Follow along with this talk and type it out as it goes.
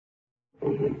If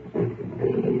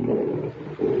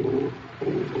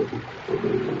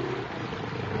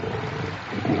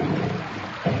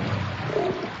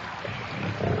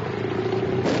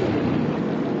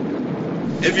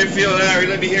you're feeling angry,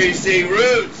 let me hear you sing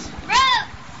Roots. Roots.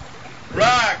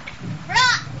 Rock.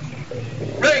 Rock.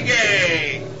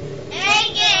 Reggae.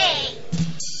 Reggae.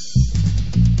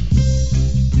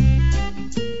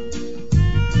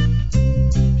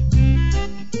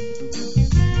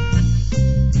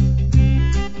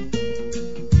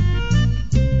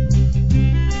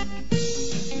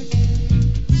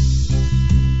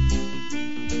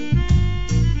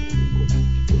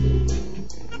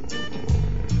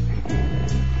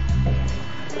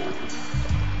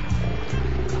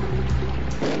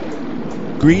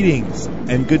 Greetings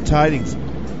and good tidings.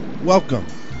 Welcome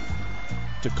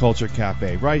to Culture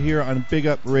Cafe, right here on Big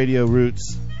Up Radio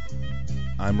Roots.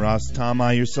 I'm RAS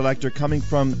TOM-I, your selector, coming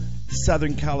from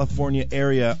Southern California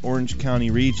area, Orange County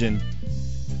region.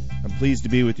 I'm pleased to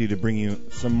be with you to bring you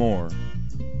some more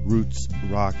roots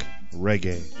rock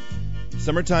reggae.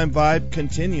 Summertime vibe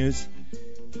continues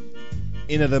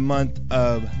into the month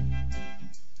of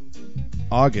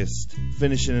August,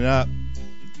 finishing it up,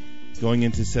 going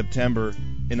into September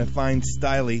in a fine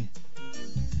style.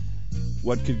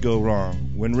 What could go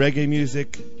wrong? When reggae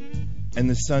music and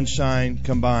the sunshine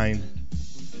combine,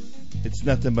 it's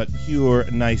nothing but pure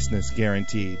niceness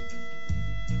guaranteed.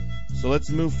 So let's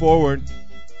move forward.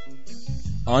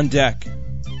 On deck,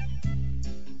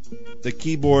 the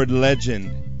keyboard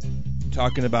legend,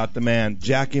 talking about the man,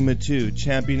 Jackie Matu,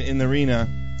 champion in the arena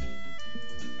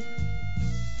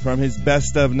from his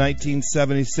best of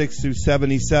 1976 through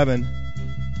 77.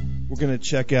 We're going to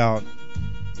check out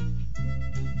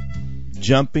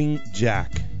Jumping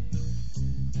Jack.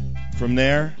 From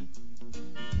there,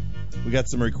 we got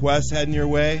some requests heading your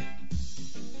way.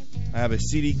 I have a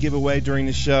CD giveaway during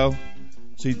the show,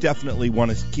 so you definitely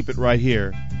want to keep it right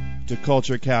here to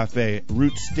Culture Cafe,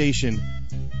 Roots Station,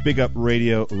 Big Up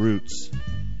Radio Roots,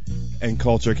 and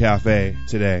Culture Cafe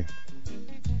today.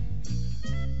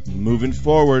 Moving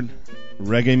forward,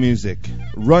 reggae music,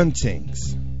 Run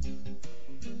Tings.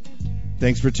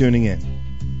 Thanks for tuning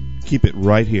in. Keep it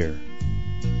right here.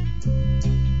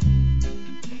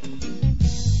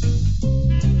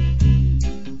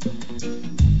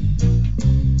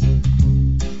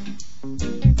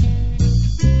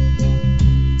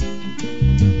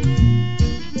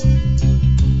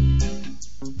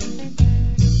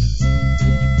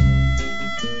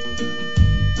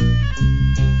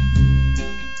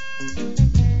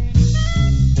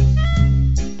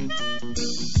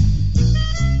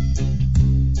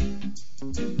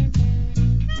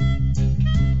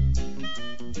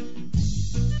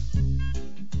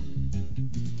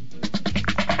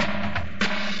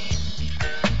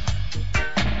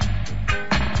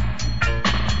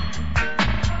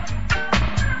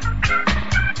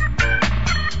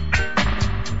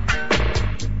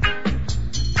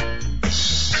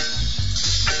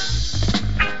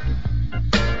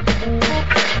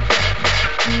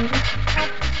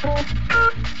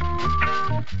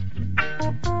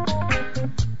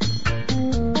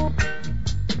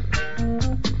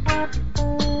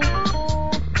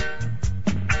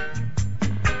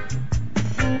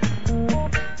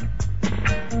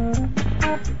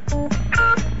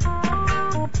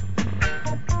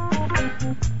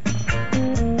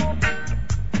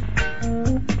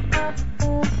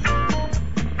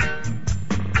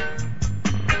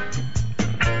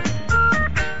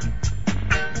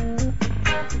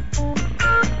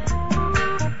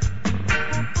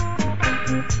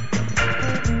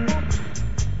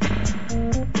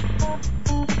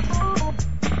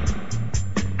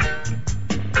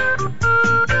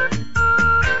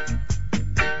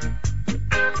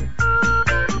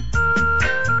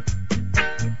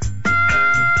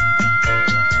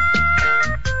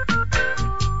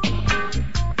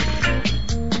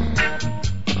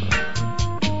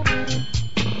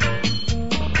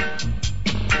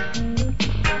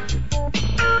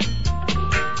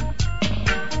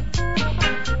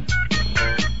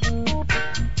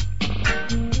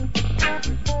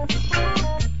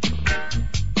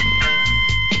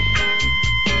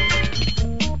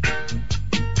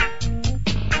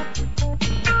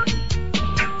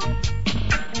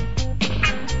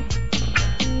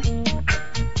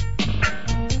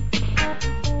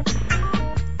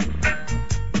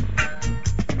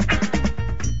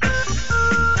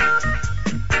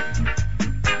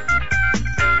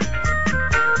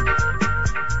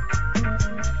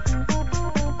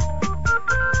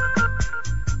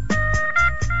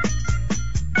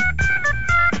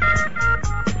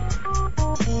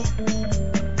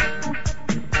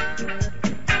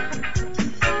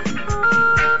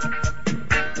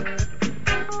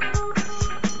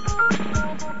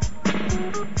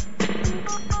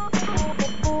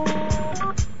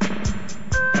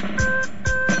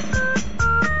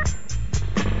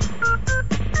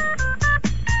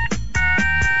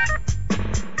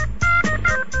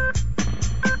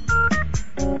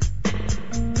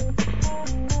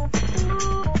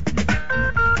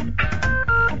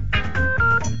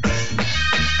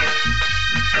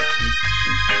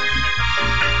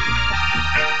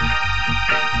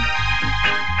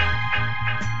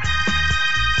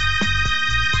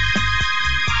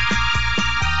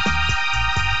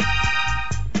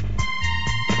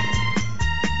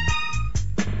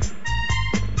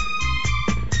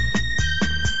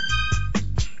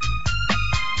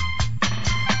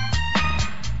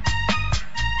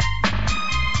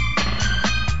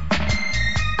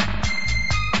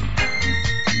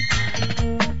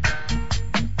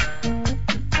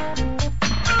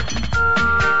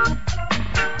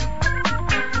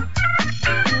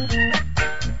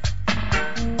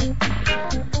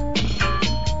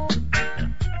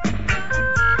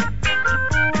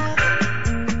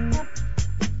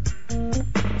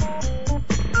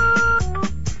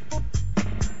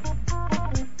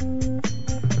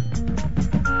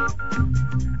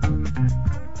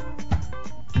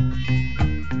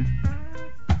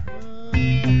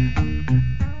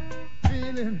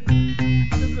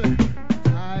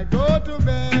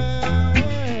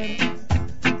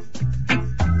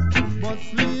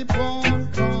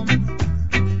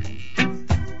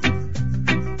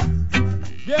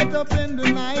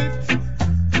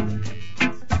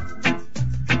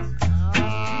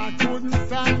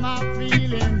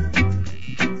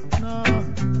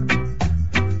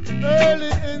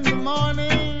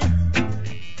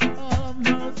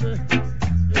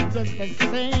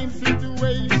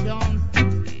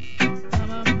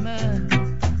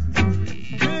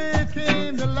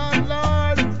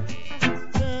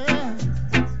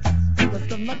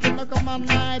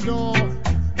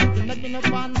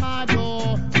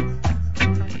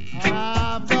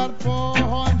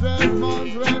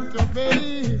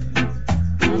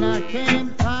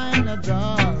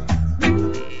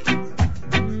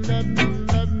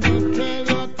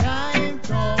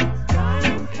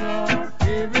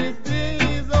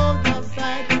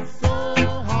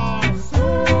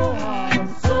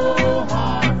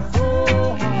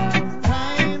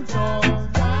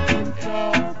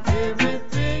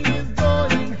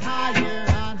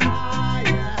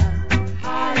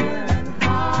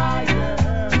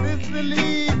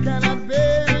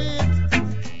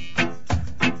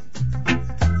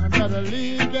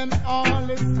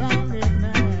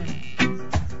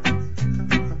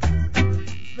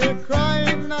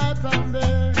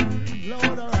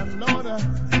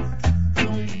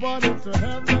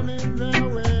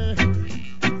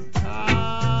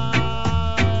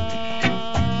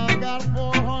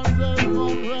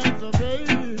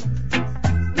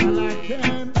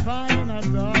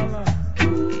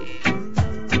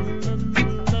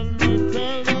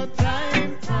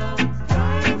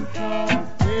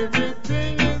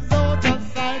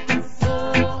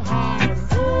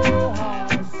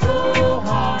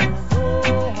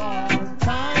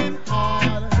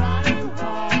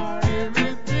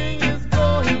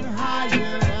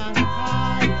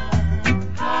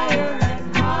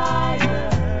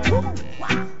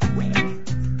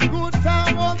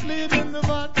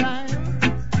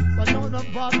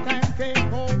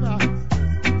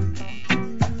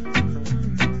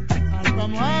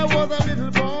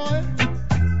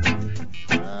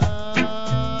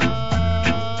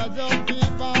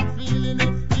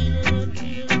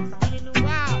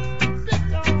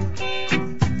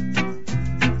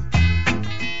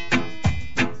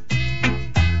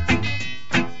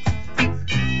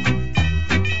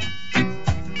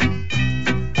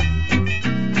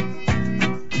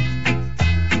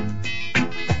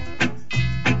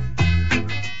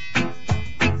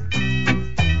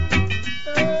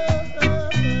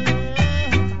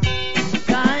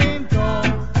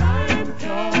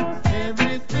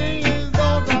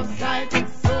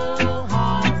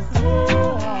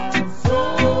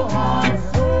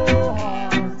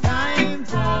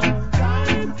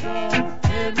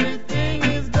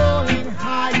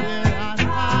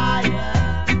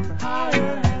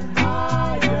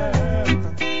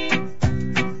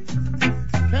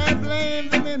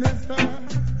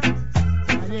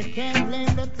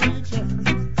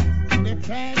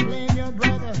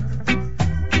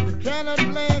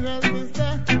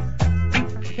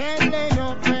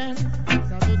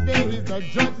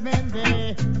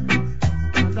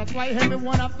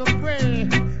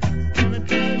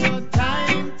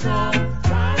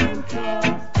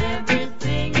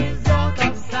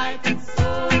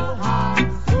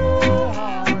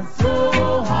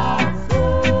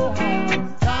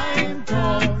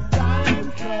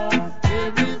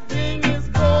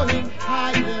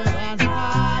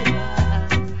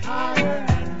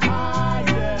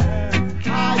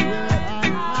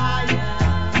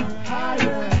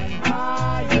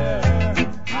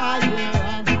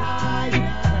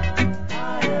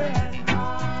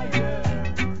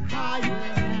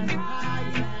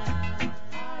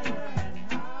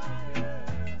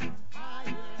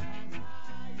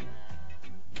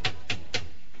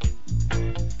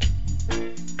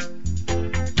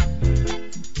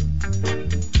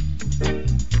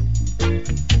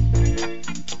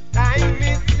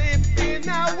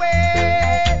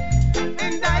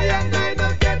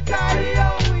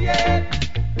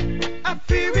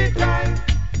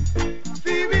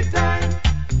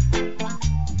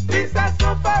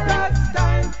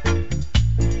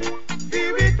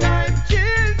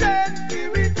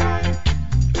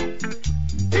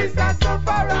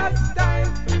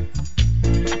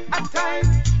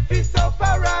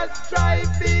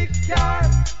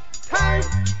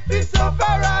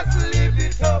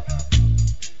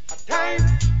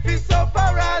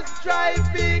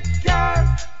 drive big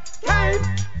car. Time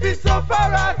to suffer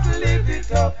us live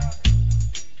it up.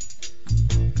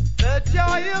 The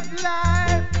joy of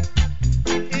life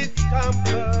is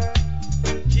comfort,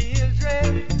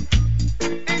 children.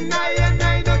 And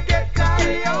I don't get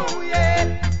tired, oh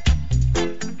yeah.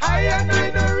 I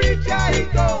don't reach I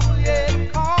goal, yeah.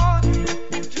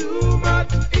 Cause too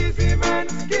much ism and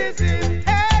schism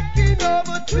taking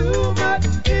over. Too much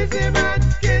ism and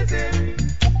schism.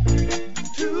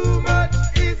 Too much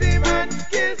ism and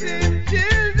schism,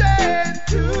 children.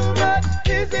 Too much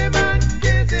ism and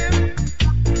schism.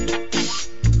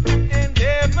 And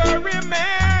every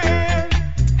man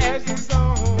has his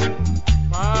own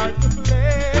part to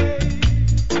play.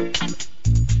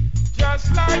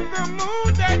 Just like the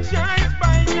moon that shines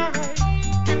by night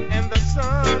and the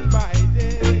sun by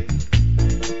day.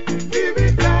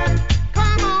 Baby time,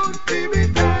 come on,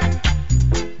 baby time.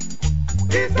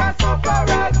 This a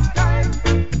sufferer's time.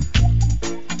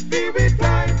 Baby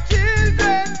time,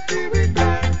 children, baby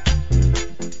time.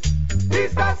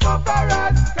 This a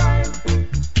sufferer's time.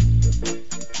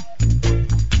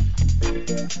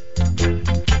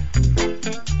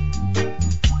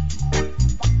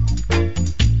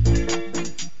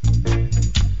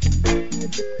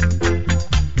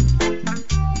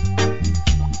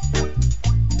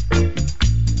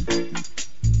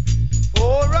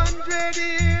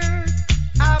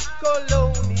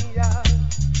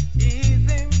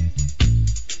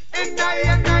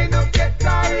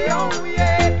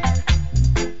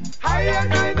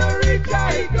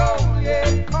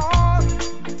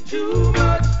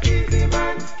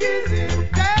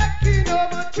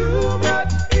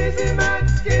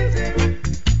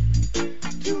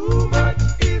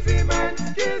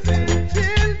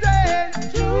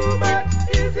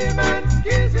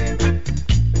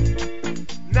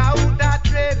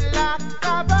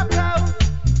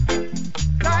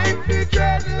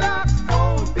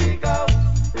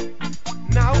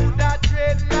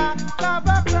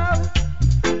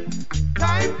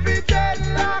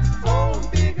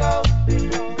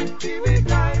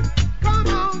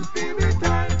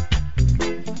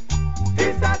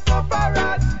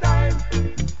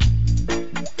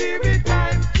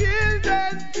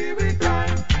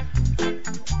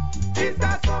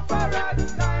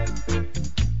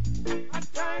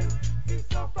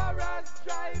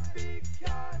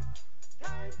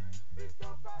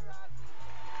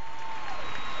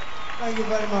 Thank you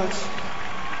very much.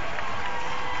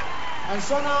 And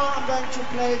so now I'm going to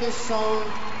play this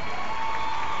song.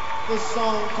 This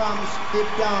song comes deep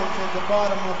down from the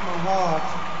bottom of my heart.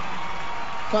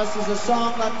 Because it's a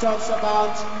song that talks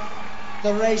about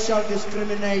the racial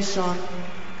discrimination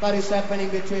that is happening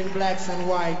between blacks and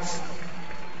whites.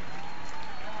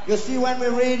 You see, when we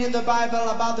read in the Bible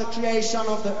about the creation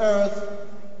of the earth,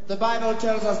 the Bible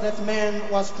tells us that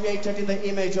man was created in the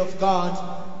image of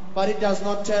God. But it does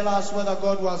not tell us whether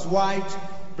God was white,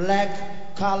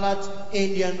 black, colored,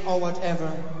 Indian, or whatever.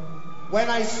 When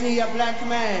I see a black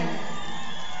man,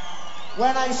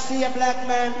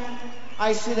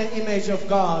 I see the image of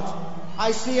God.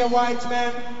 I see a white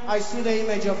man, I see the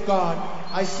image of God.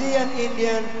 I see an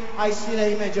Indian, I see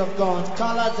the image of God.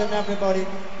 Colored and everybody,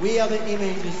 we are the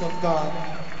images of God.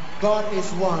 God is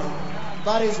one.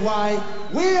 That is why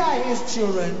we are His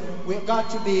children. We've got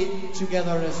to be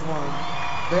together as one.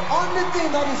 The only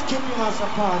thing that is keeping us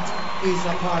apart is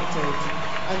apartheid.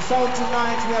 And so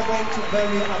tonight we are going to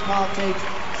bury apartheid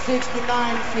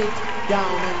 69 feet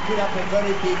down and put up a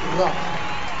very big rock.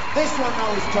 This one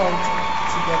now is called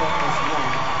Together as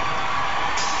One.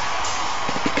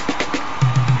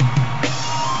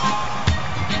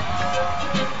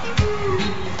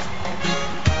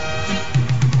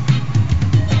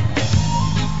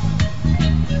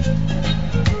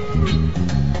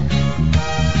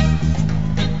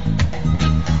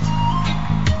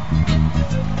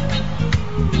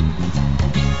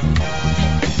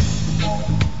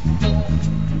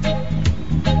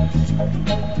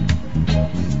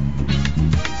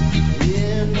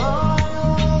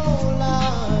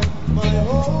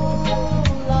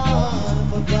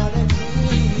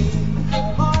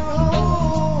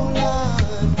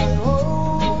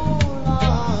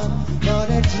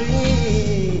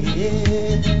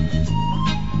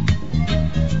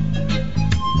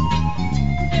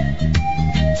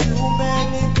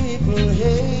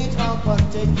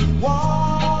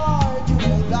 Why do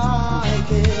you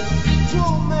like it?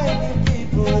 Too many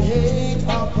people hate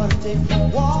apartheid.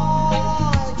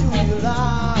 Why do you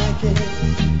like it?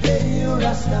 Hey, you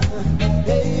Rastaman,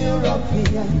 hey,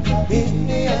 European,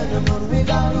 Indian, man, we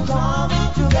gotta come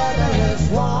together as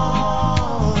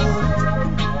one.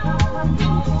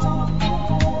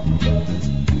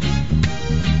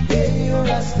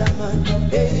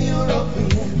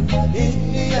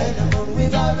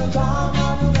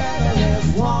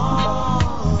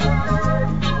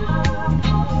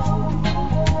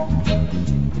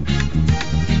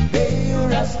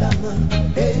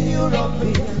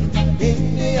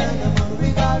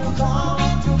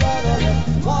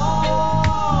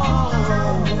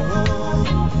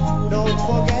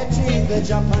 the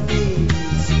Japanese.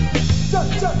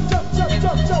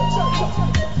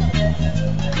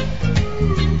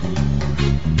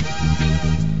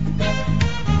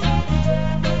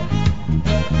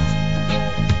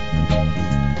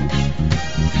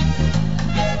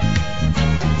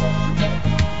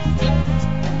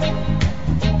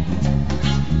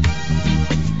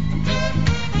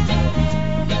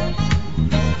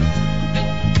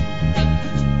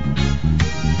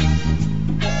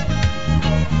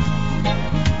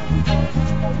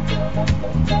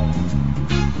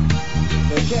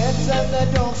 And the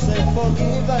dogs say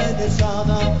forgive each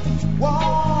other.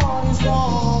 What is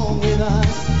wrong with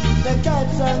us? The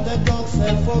cats and the dogs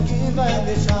say forgive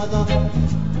each other.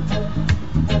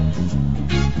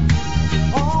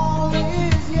 All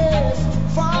these years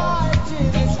fighting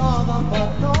each other,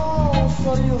 but no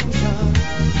solution.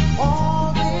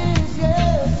 All these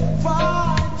years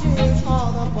fighting each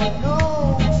other, but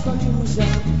no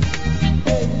solution.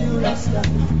 Hey, you Rasta,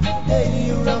 hey,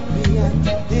 European,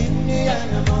 Indian,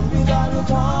 man, we gotta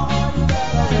come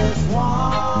together as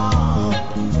one.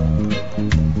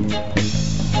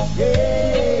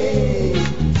 Hey,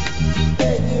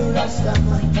 hey, you Rasta,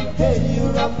 man, hey,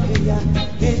 European,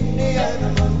 Indian,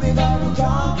 man, we gotta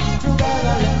come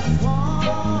together as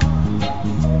one.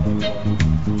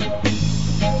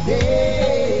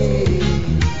 Hey,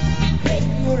 hey,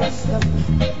 you Rasta,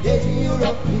 hey,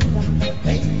 European,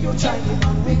 hey, you China,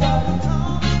 man, we gotta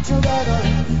come together.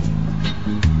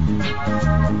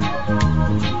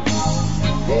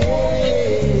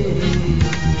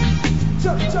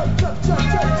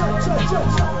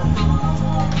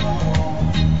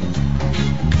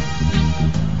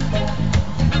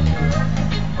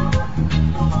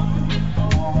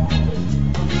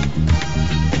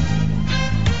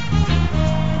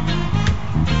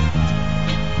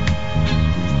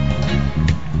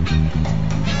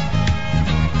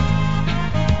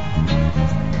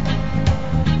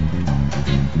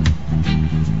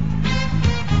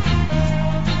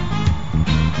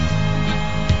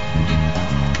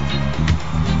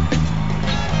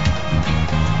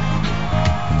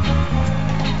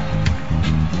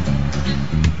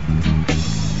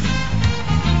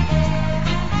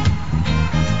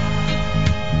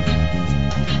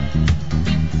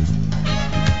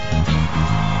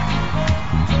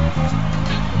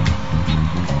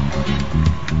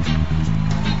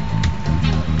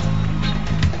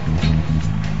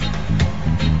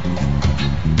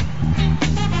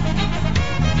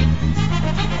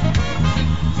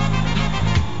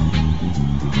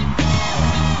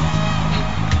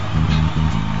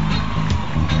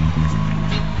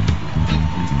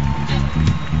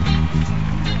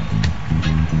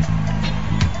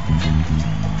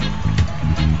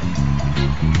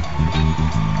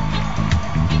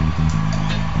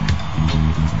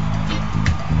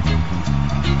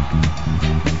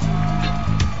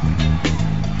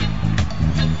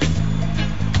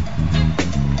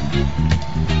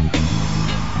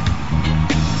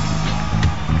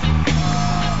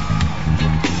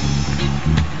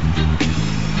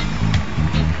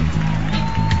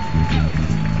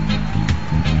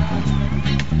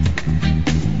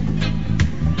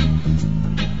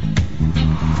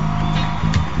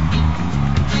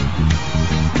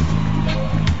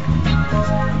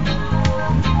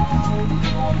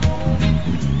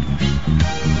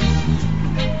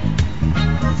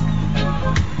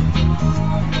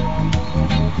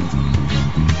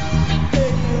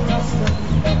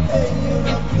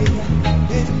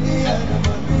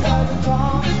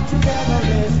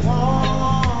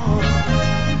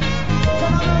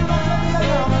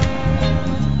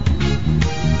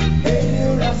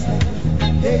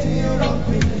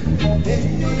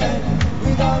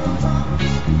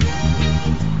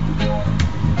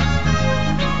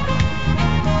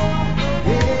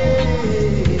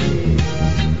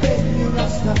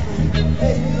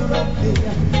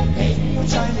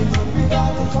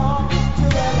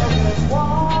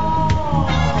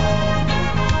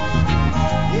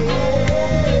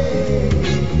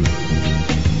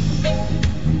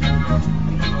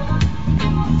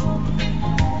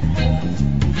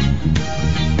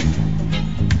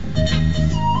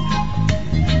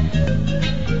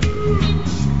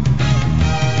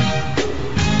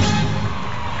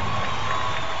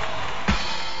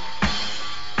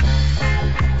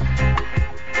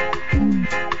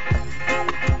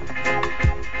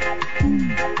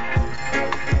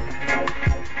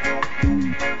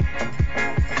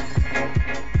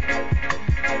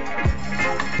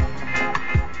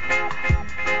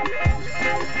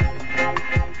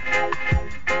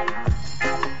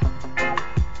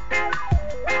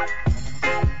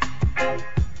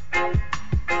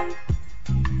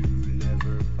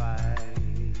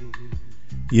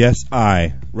 Yes,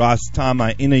 I, RAS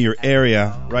TOM-I, in your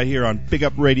area, right here on Big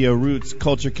Up Radio Roots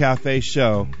Culture Cafe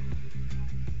show.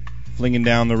 Flinging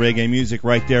down the reggae music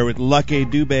right there with Lucky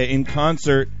Dube in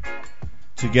concert,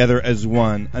 Together as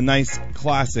One. A nice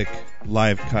classic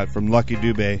live cut from Lucky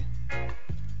Dube.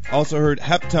 Also heard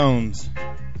Heptones,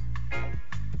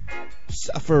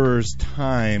 Sufferer's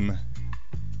Time.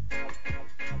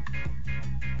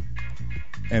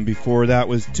 And before that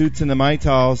was Toots and the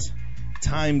Maitals,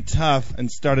 Time Tough,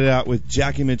 and started out with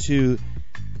Jackie Matu,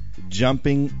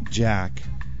 Jumping Jack.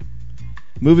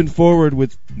 Moving forward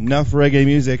with enough reggae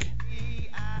music.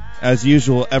 As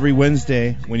usual, every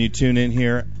Wednesday when you tune in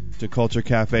here to Culture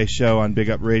Cafe show on Big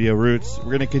Up Radio Roots,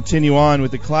 we're going to continue on with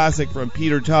the classic from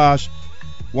Peter Tosh,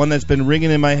 one that's been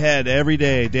ringing in my head every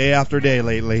day, day after day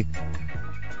lately.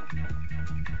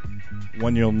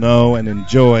 One you'll know and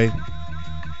enjoy.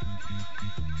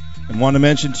 And want to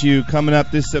mention to you, coming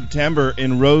up this September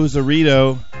in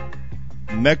Rosarito,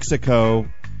 Mexico,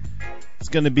 it's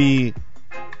going to be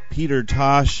Peter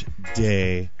Tosh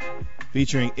Day,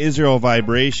 featuring Israel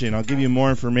Vibration. I'll give you more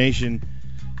information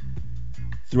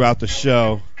throughout the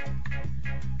show.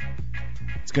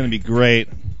 It's going to be great.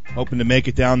 Hoping to make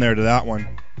it down there to that one.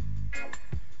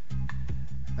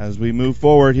 As we move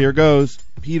forward, here goes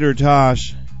Peter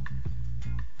Tosh,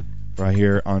 right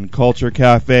here on Culture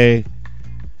Cafe,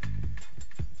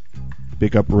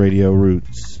 Big Up Radio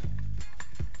Roots.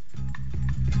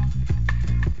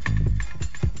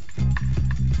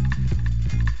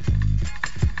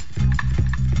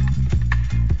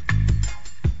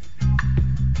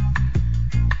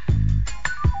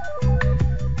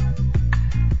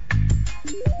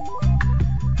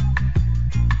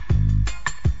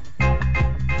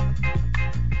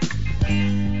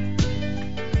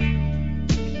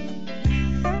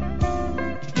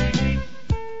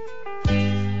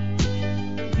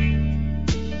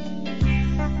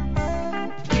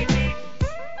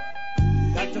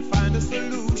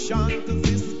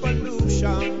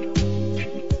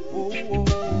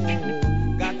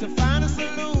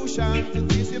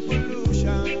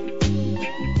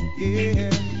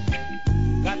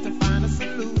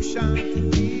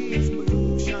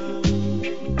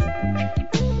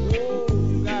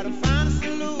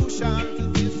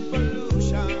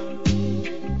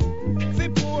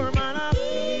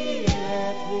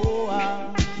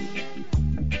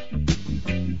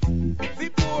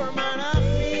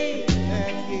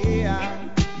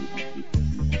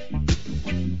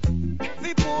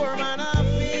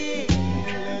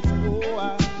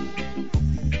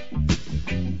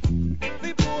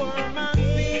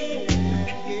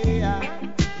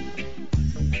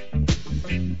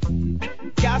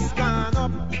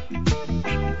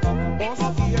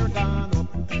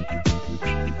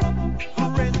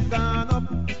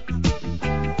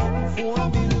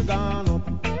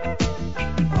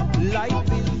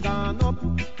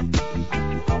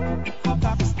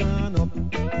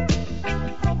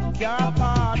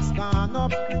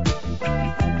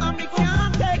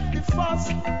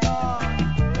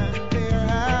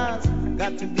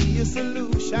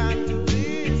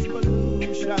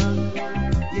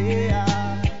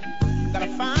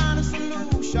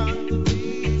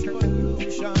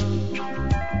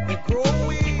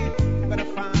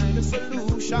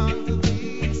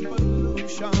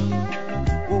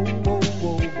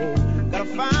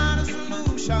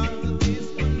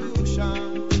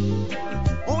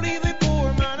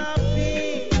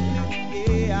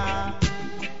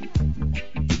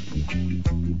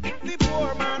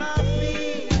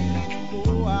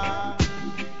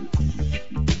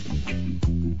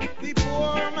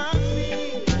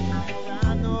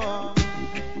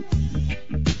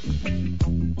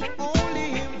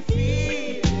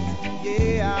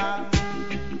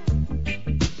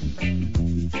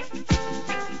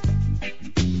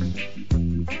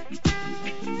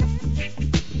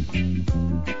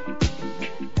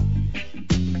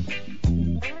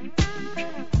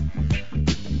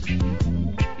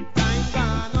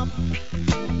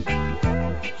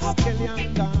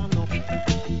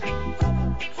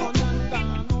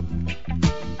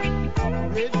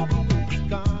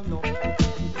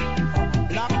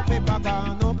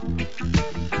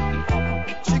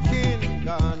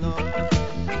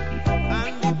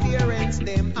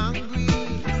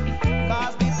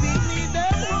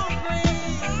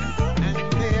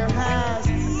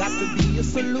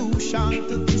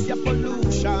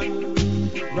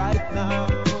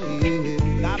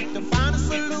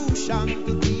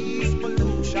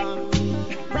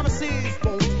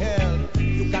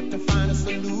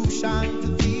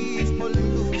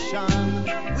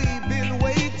 We've been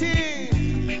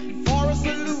waiting for a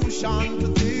solution to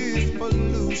this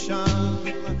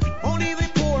pollution.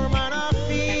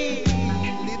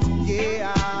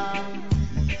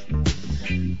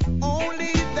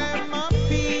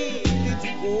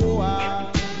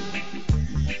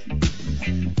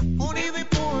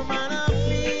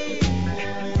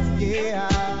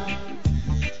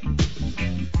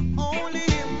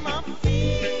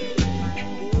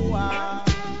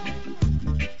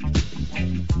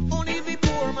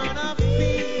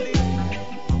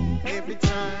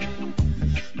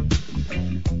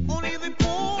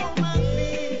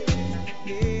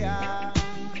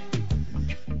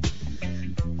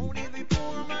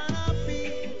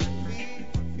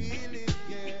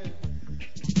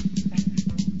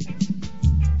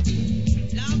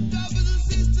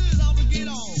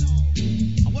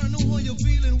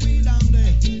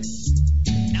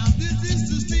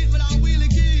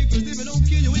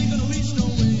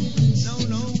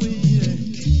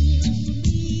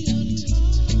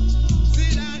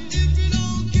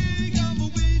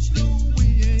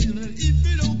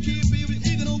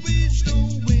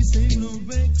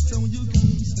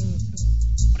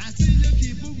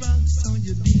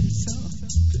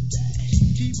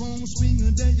 on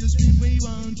swinging, then you swing way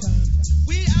one time.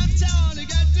 We uptown to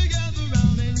get together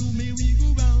round and you may we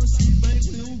go round, see back,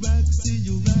 no back, see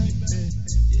you back there.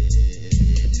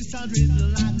 Yeah, this I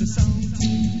really like the song,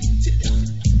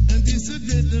 and this I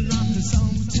really like the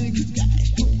song, good guys.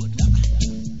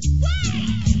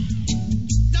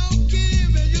 Don't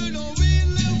give it, you know,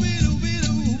 really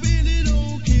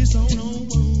don't kiss on no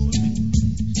one.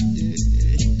 Yeah,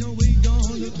 no we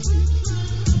gonna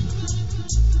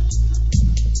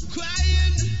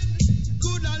crying.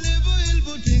 Could I never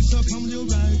ever think so? Come your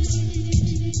back,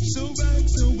 so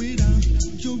way down.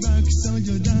 Your back, so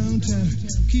you're downtown.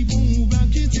 Keep on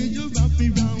rocking till you rock me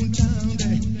round town.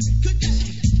 There,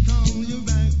 come your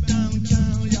back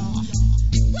downtown, y'all.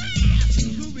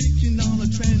 You're breaking on a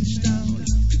trench down.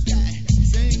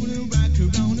 Say wanna rock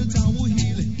around the Tower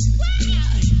Hill.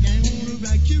 I wanna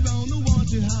rock you around the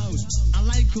Waterhouse. I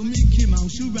like a Mickey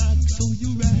Mouse. You rock, so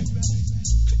you rock.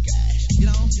 You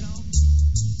know.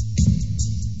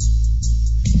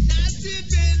 Not it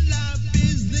been like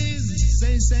business.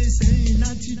 Say,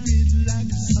 not it been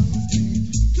like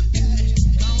something.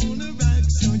 Gonna rock,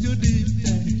 so you did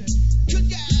that. Good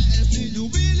guys, you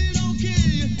really don't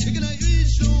care. You're gonna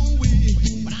eat your way.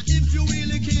 But if you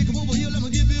really care, come over here, let me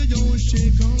give you your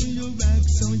shake on your back,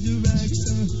 so you rock,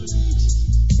 so.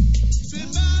 Say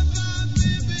bye bye,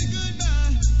 baby,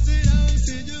 goodbye. Say down,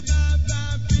 say you bye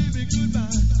bye, baby,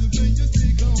 goodbye. You bring your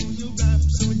stick on your rap,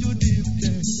 so you did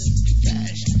that.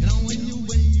 Cash, and when you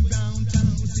way round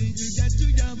town, say you got to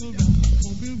gather round,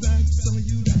 hold me back, so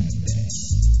you like that.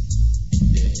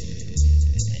 Yeah.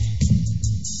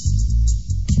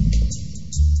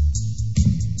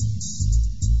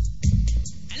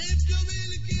 And if you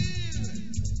really care,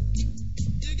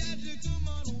 you got to come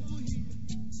on over here.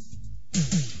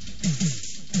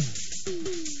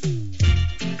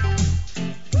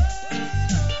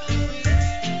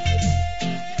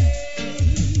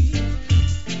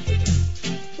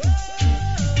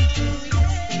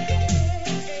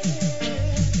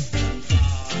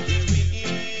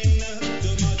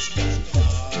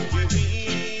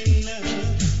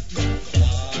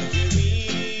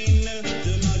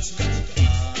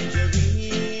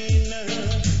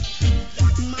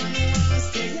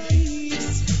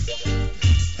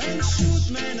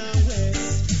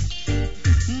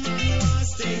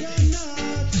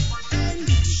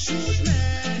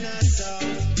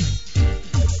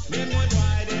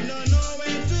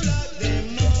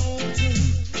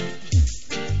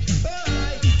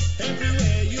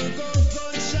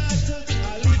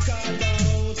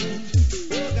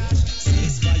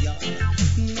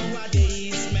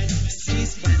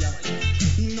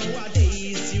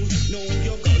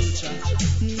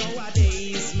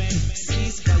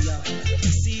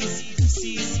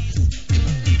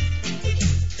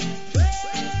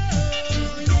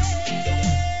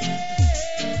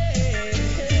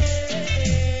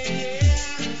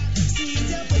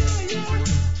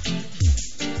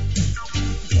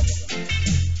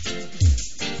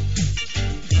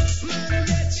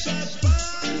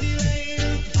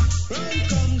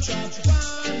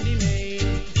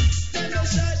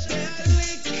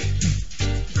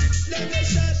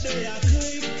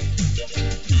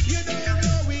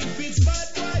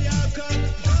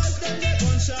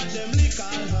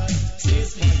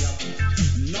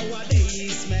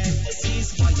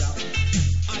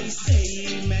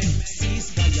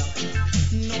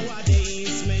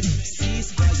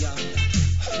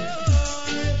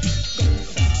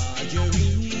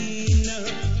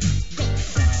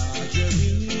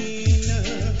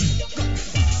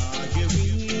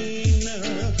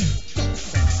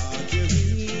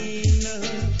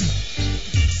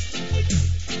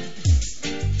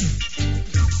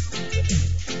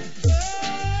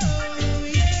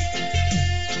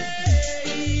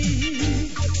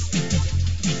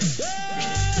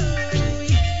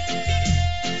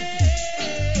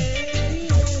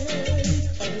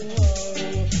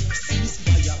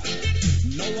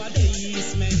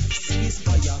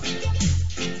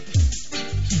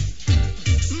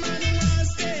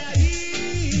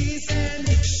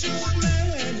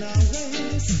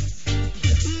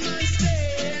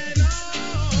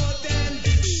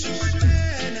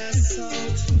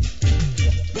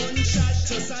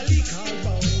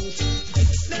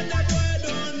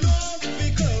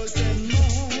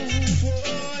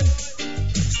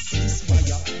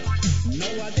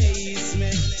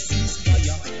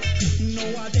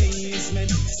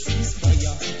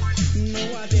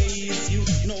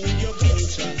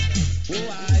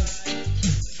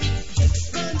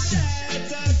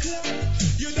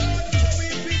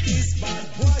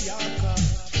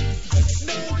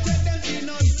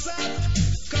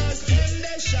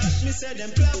 say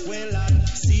them clap well and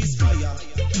ceasefire.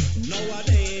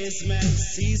 Nowadays, men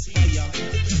ceasefire.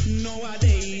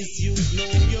 Nowadays, you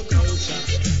know your culture.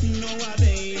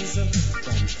 Nowadays,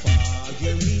 confiring.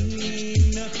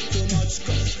 Too much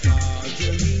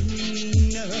confiring.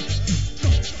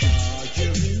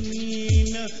 Confiring.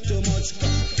 Too much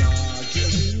confiring.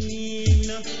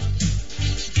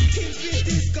 If it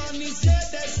is gone, it's your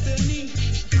destiny.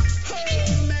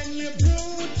 Oh, man, you're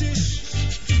brutish.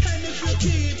 And if you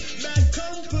keep bad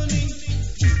company,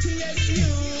 yes,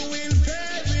 you will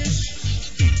perish.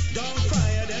 Don't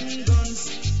fire them guns,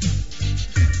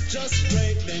 just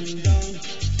break them down.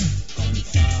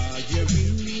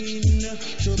 Confiring,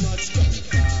 too much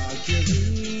confiring.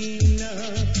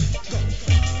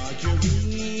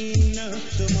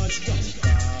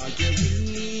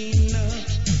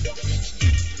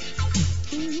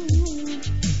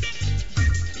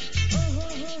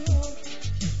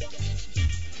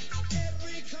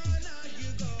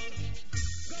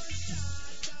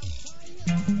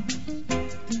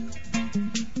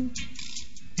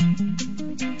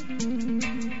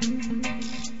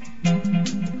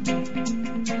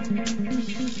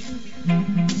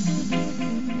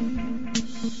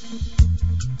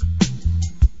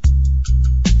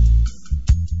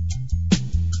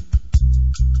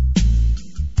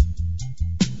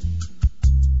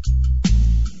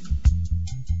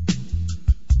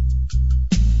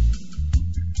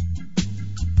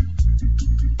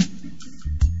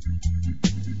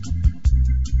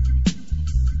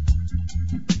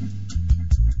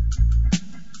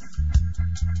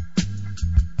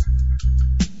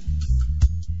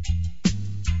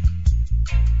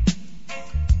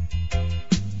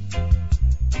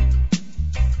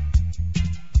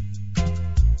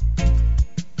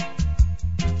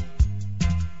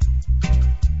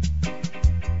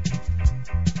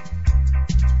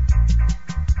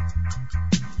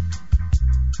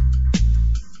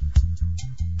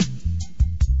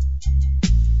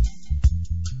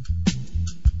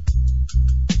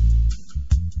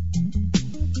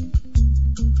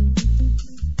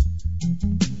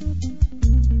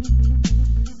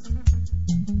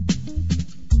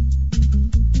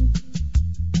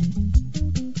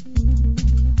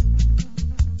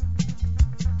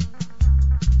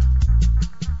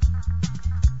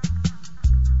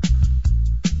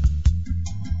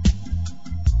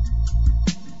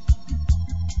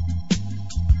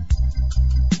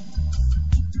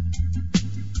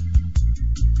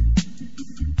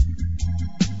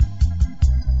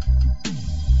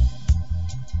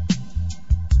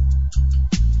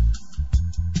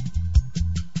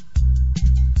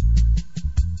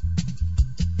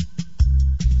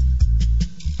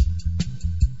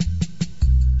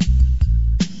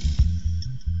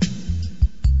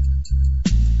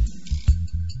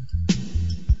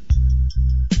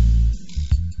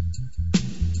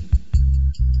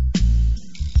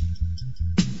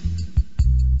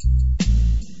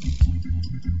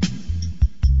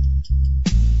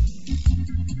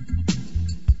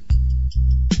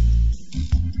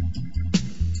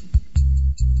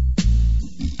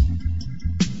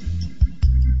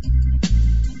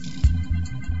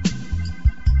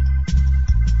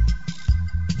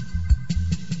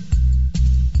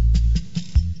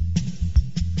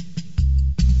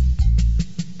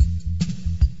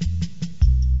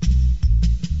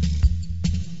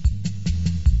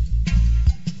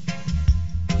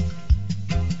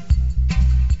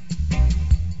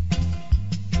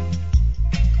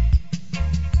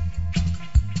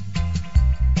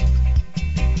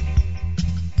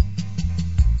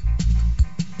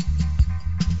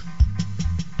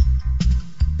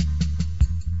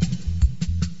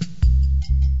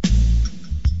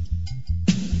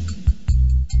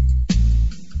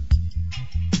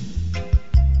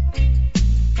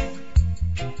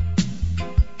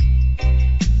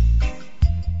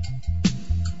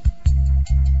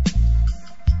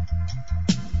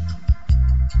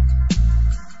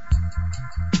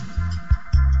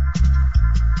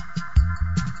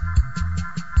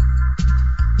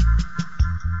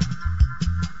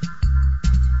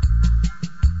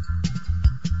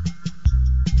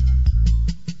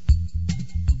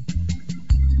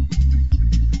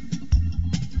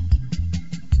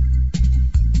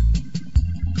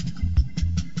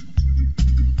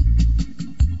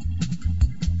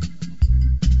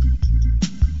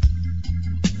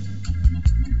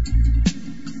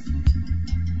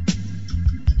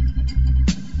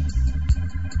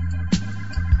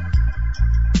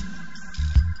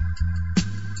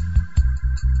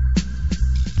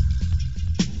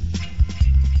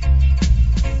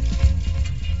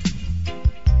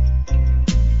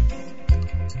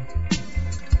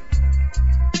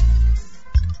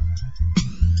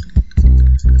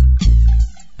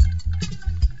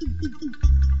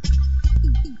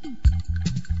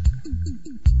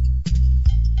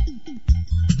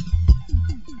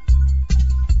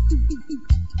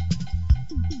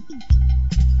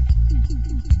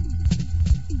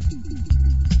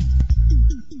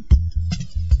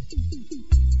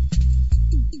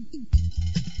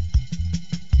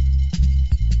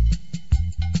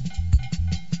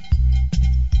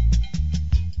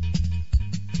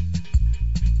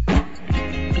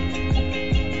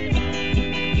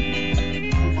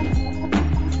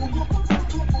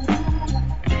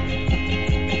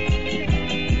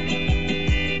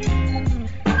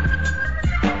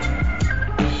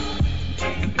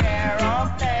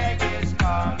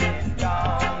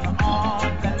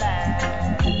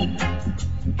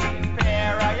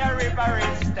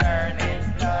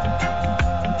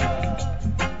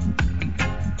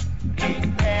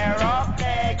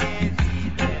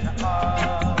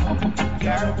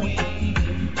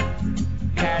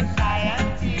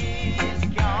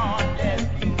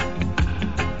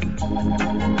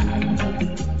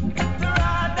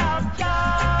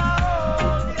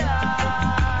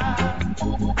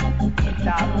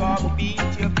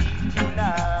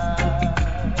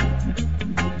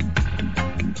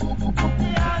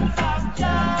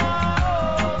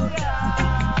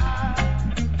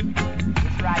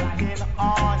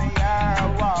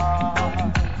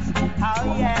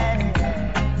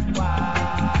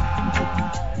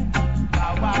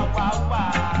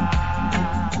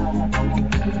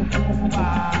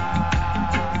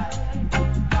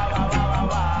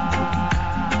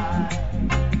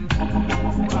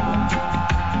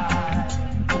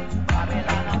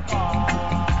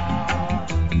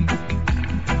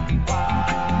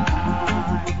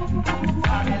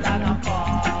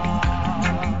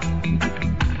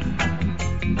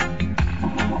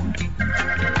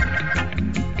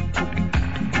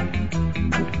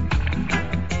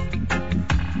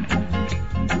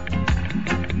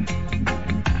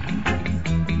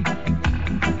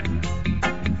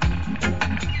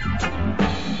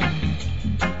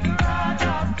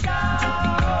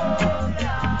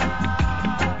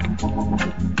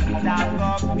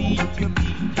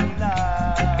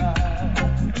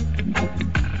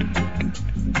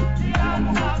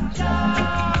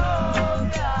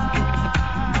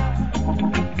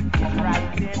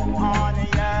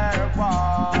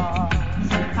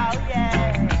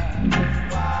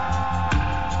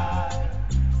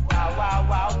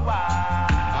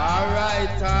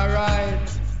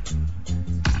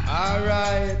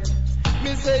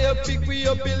 say you pick we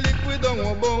up in liquid on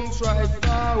our bounce right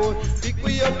forward. Pick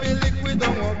we up in liquid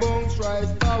on our bounce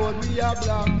right forward. We are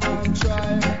black man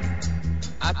try.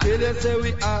 I tell you say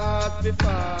we hard to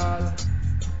fall.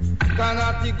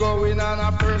 Cannot going on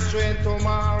a first train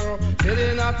tomorrow.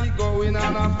 They not going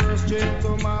on a first train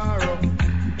tomorrow.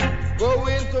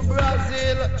 Going to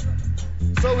Brazil.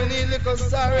 So we need little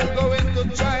sorry going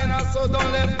to China, so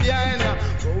don't left behind ya.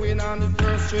 Going on the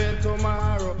first train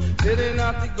tomorrow. They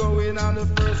not going on the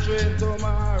first train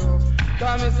tomorrow.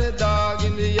 Come and say dog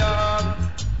in the yard.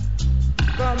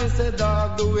 Come and say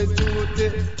dog do his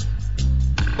duty.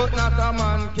 But not a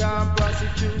man can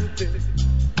prosecute it.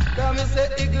 Come and say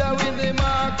Igla win the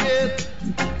market.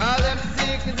 All them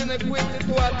seek is inequity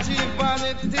to achieve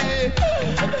vanity.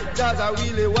 Jaja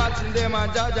really watching them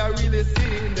and Jaja really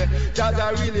seeing them.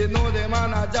 Jaja really know them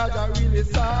and Jaja really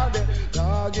saw them.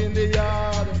 Dog in the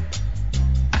yard.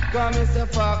 Come and say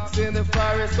fox in the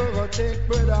forest. So go take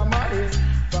brother Morris.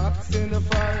 Fox in the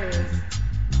forest.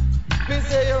 Me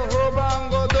say your hope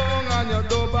and go down and your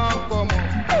dub and come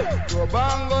up. Your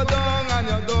bang go down and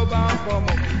your dub and come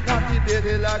up. Natty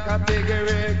daddy like a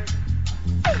piggy.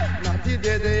 Natty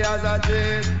daddy as a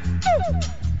dread.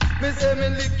 Me say me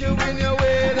lick you in your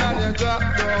way and you drop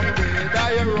down dead.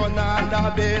 And you run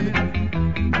under bed.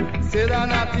 Say that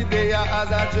natty day as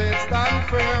a dread. Stand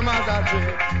firm as a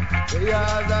dread. Day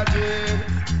as a dread.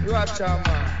 Watch a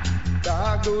man.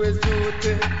 Dog do his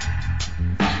duty.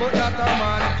 But that a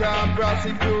man can't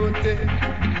prosecute it.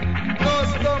 No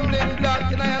stumbling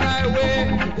block in an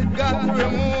highway. It got to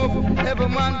remove. Every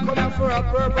man coming for a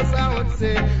purpose, I would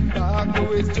say. Dog do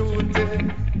his duty.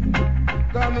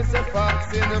 Come and say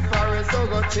fox in the forest. So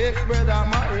go take brother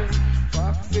Morris.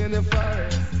 Fox in the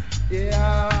forest.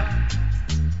 Yeah.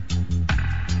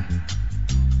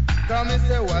 Come and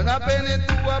say 1 a penny,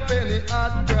 2 a penny,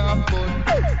 hot craft bun.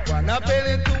 1 a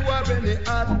penny, 2 a penny,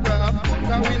 hot craft bun.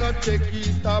 Cause we no check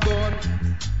Easter bun.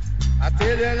 I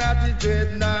tell you not the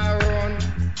dread now run.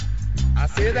 I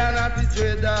say that not the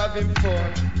dread having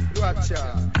fun. Watch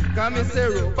out. Come and say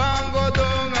rope and go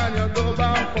down and you go and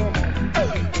come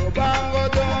up. Rope and go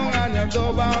down and you go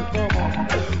and come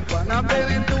up. 1 a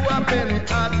penny, 2 a penny,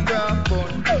 hot craft bun.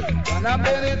 1 a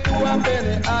penny, 2 a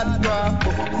penny, hot craft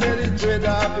bun. Say the dread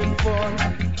having fun.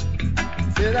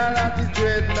 Say that not the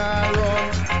dread now run.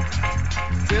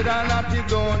 Say that not the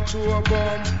don't throw a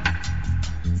bomb.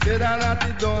 Say that not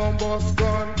the don't bust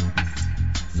gun.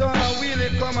 So now really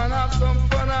come and have some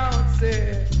fun out.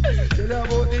 Say, tell you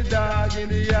about the dog in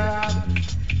the yard.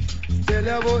 Tell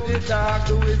you about the dog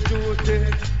do his duty.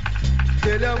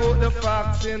 Tell you about the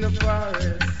fox in the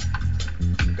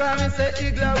forest. Come and say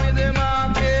Igla with the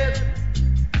market.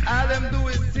 All them do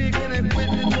is seeking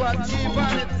equity to achieve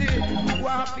vanity.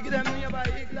 Want to give them nearby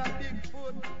Igla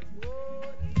Bigfoot.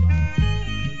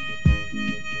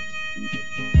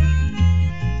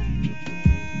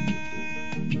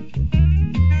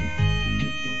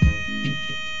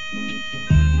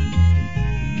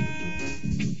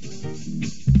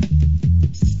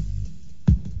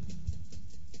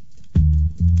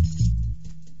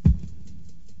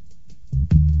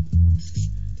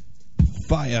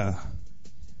 Fire.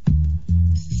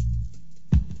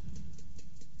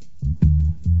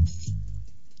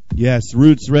 Yes,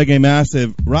 Roots Reggae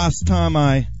Massive. RAS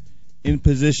TOM-I in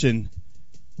position.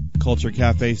 Culture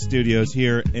Cafe Studios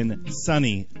here in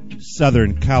sunny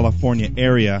Southern California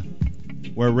area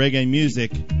where reggae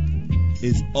music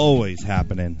is always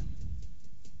happening.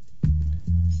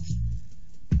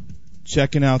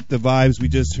 Checking out the vibes we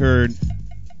just heard.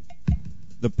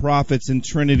 The Prophets in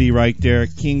Trinity right there.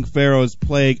 King Pharaoh's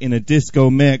Plague in a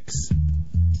disco mix.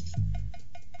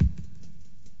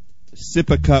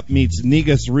 Sip a Cup meets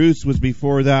Negus Roots was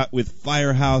before that with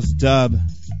Firehouse Dub.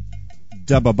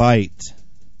 Dub Bite.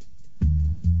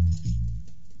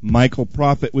 Michael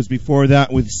Prophet was before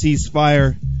that with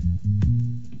Ceasefire.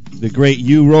 The great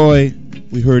U-Roy.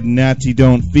 We heard Natty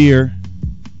Don't Fear.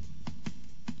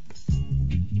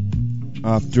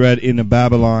 Off Dread into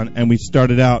Babylon. And we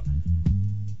started out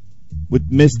with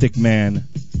Mystic Man,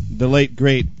 the late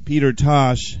great Peter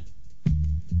Tosh,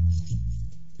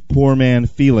 Poor Man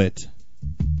Feel It.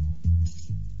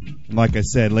 And like I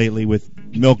said, lately with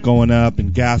milk going up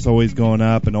and gas always going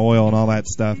up and oil and all that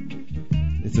stuff,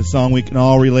 it's a song we can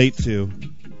all relate to.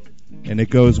 And it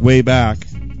goes way back.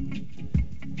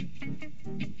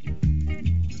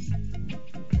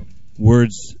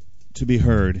 Words to be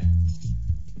heard.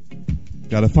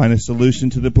 Gotta find a solution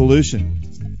to the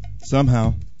pollution.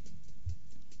 Somehow.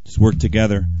 Just work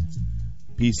together.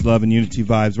 Peace, love, and unity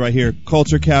vibes right here.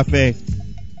 Culture Cafe.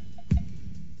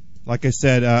 Like I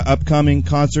said, upcoming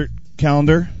concert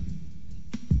calendar.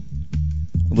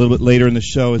 A little bit later in the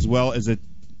show, as well as a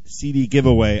CD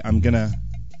giveaway, I'm going to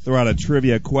throw out a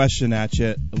trivia question at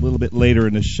you a little bit later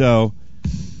in the show.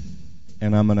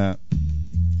 And I'm going to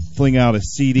fling out a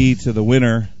CD to the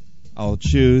winner I'll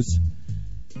choose.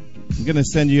 I'm going to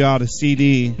send you out a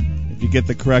CD if you get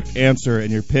the correct answer and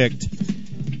you're picked.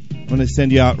 I'm going to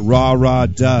send you out Raw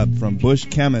Dub from Bush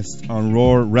Chemist on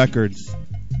Roar Records. A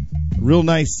real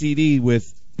nice CD with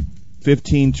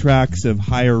 15 tracks of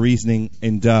higher reasoning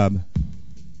in dub.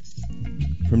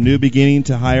 From new beginning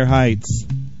to higher heights,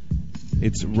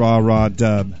 it's Raw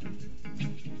Dub.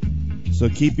 So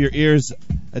keep your ears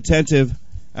attentive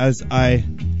as I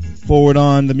forward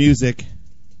on the music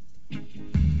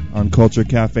on Culture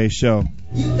Cafe Show.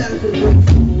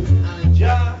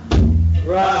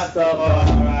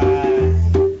 Rastafari.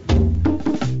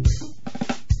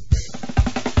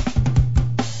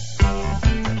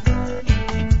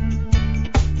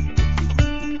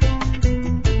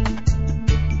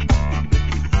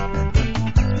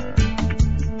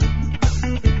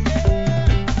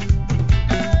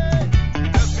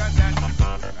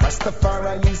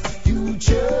 Rastafari is the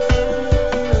future.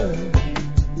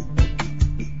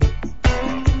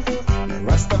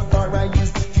 Rastafari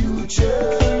is the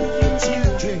future.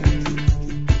 Children,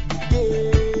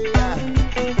 yeah.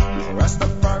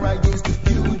 Rastafari is the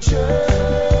future.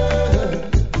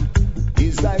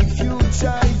 Is thy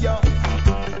future, yeah.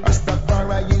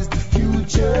 Rastafari is the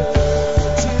future.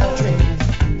 Children,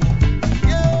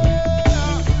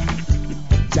 yeah.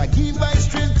 Jah give thy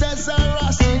strength as a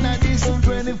ras in this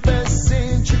 21st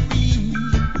century.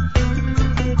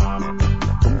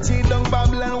 Come tear down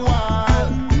Babylon wall.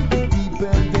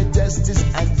 People get justice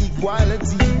and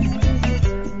equality.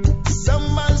 Some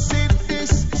man said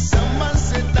this, some man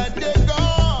said that they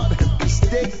God. It's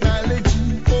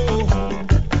technology, oh,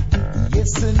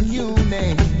 it's a new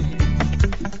name.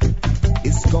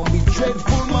 It's gonna be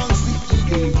dreadful amongst the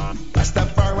day.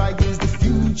 Rastafari is the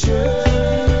future.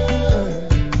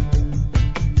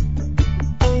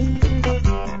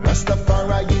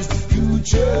 Rastafari is the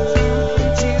future.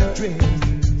 Children,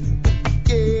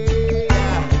 yeah.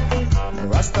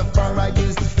 Rastafari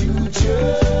is the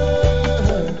future.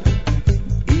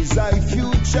 Is thy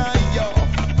future, yo.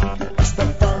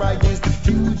 Rastafari is the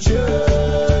future.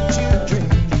 Children.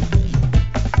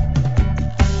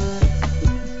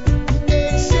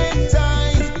 Ancient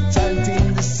times,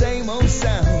 chanting the same old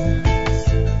sound.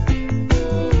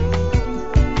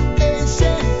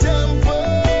 Ancient temple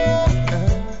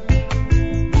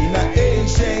in an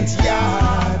ancient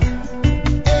yard.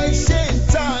 Ancient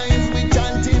times, we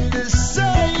chanting the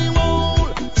same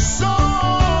old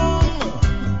song.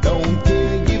 Don't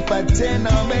care if a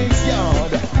tenement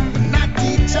yard, not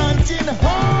the chanting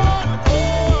hard.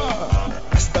 Oh,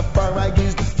 Rastafari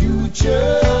is the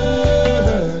future.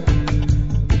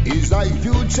 Is thy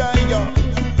future, yo.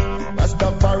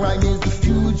 Rastafari is the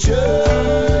future.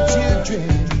 Children,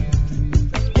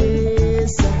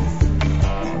 yes.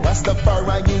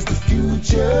 Rastafari is the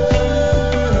future.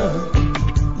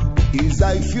 Is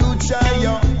thy future,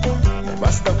 yo.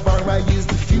 Rastafari is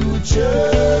the future.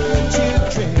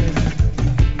 Children,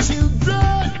 children.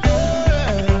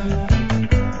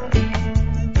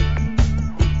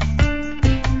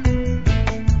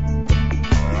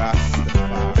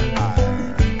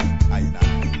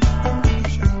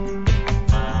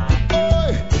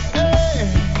 Hey,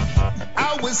 hey. I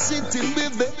was sitting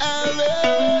with the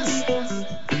elders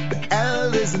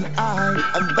and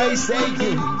and they say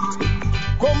it.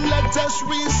 Come, let us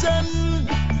reason.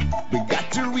 We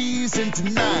got to reason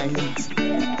tonight.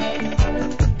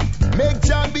 Make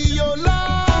Jah be your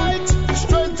light,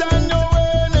 strengthen your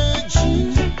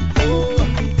energy. Oh,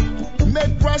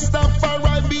 make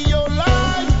Rastafari be your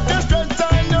light, just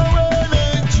strengthen your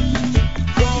energy.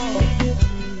 God,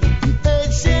 in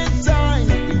ancient time,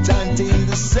 we chanting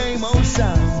the same old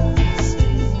sounds.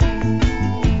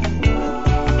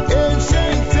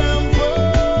 Ancient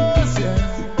temples, yeah,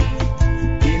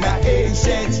 in an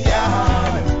ancient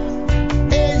yard.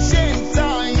 Ancient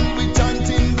time, we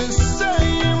chanting the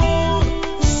same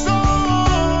old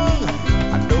song.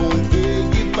 I don't care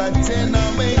if I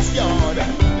tenement yard,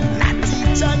 Natty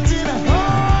chanting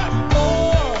hard.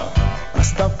 Oh,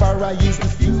 Rastafari is the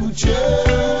future.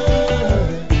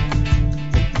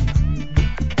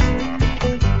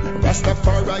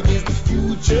 Rastafari is the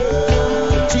future.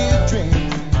 Children,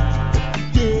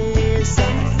 yes,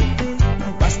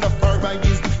 Rastafari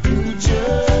is the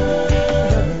future.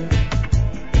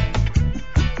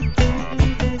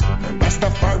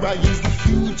 Rastafari is the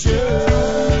future.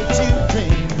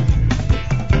 Children,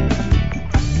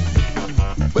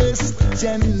 first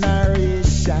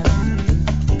generation,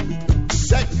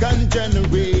 second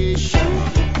generation.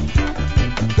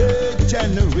 third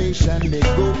generation they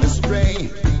go astray.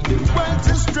 They went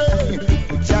astray.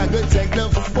 Jah go take the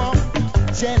fourth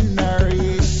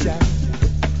generation.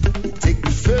 Take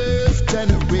the fifth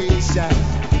generation.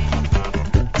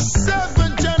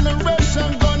 Seventh generation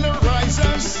gonna rise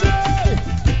and say,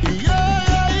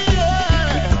 yeah,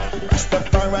 yeah.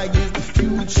 Rastafari is the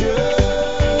future.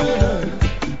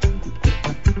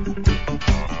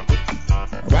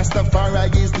 Rastafari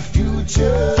is the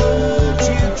future,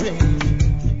 children.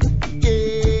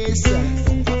 Yes,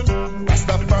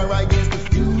 Rastafari is the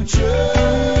future.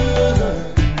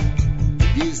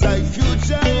 He's the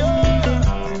future.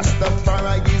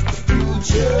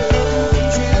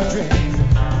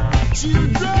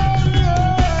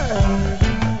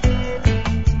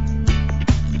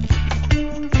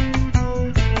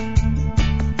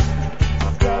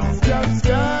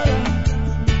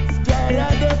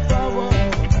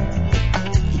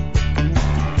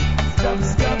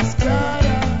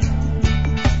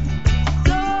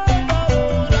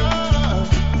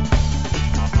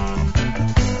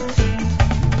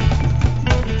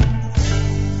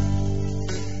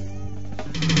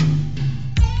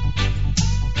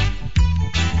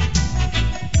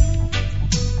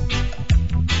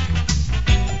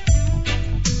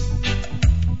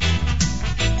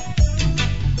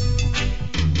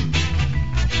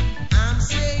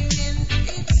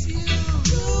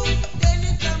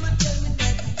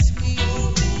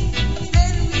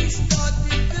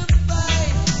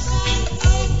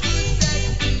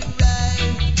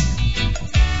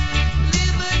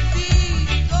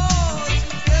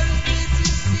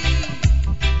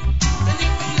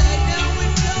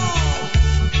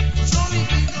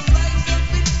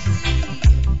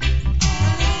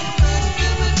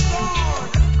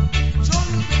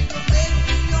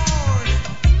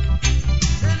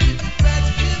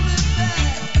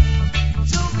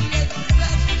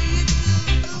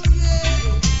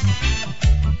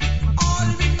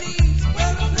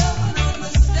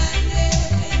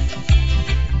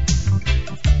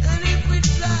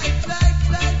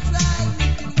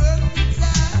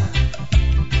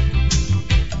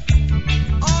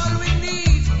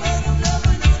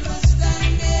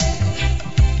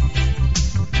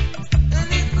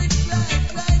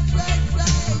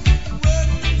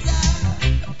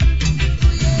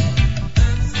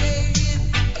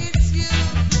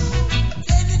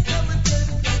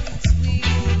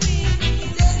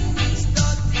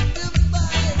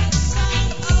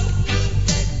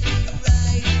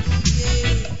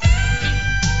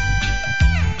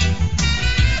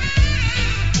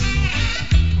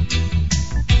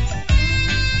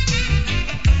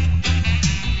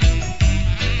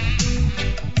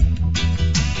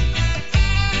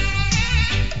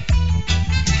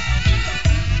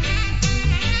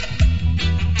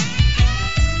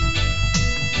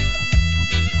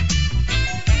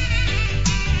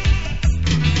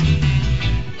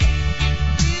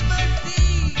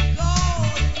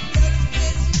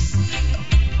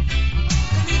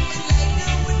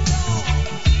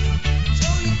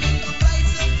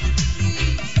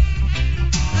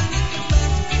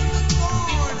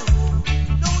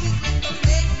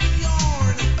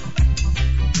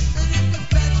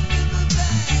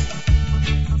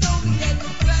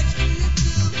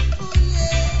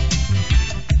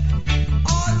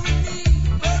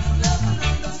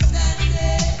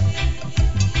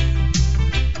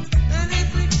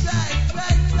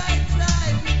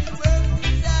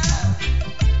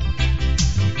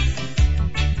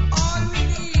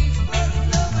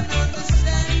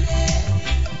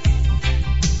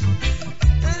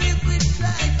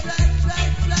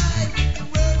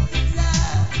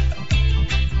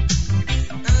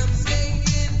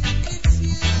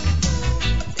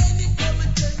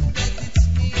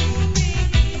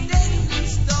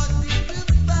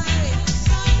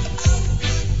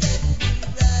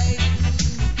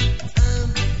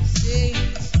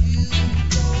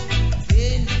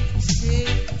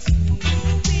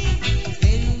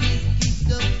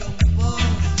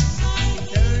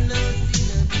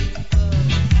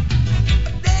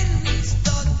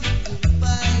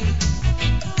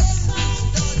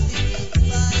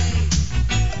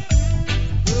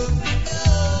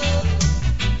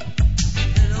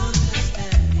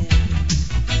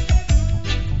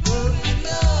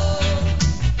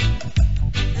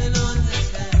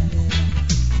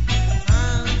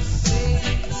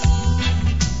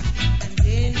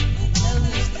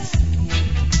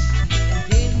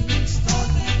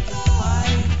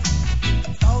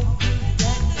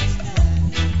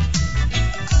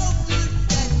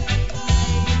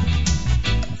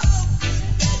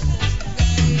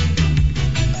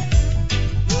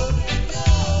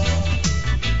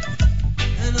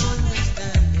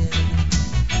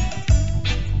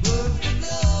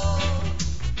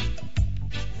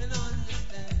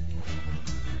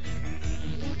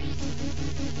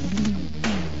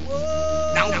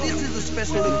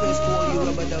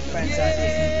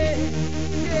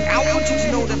 I want you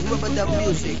to know that rubber dub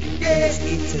music is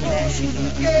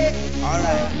international.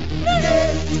 Alright.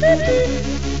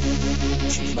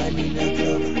 3 man in a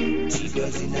club, 3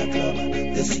 girls in a club.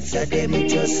 The 6 of them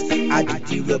just add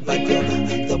the rubber dub.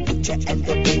 The butcher and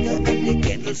the baker and the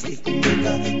candlestick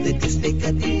maker. The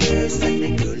dismaker, the nurse and the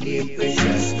girl named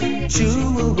Precious.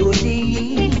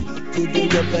 Truly to the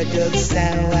rubber dub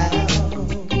sound.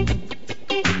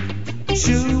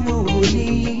 Truly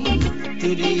to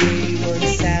the A1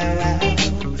 sound.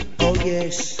 Oh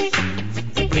yes,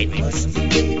 the bread must be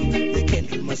made, the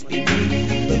candle must be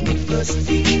made, the meat must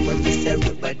be, but this a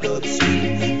rubber dub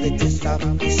sweet. The just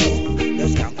of the soul, the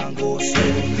scamp and go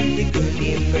slow. The girl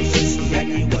named Precious, she had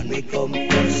the one we come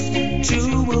first.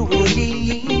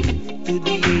 Truly to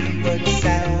the A1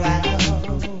 sound.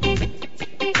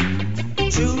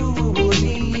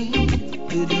 Truly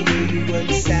to the A1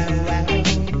 sound.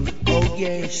 Oh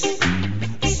yes,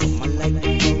 some like the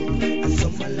funk and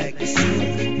some like the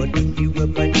soul. But if you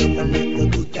rubber dub and let the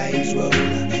good times roll,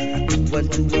 I took 1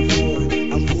 to a 4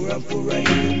 and 4 and 4 a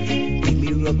 8. Give me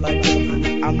rubber dub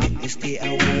and make me stay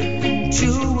away.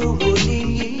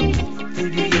 Truly to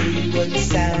the A1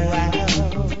 sound.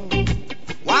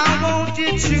 Why won't you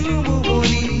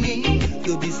truly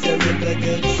to this rubber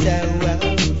dub sound?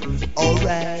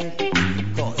 Alright,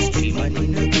 'cause 3 man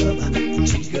in a club,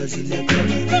 3 girls in a club.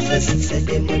 The 6 of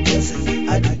them are just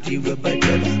I do the rubber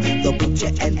dub. The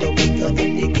butcher and the baker and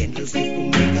the candlestick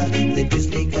maker. The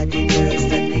dismaker, the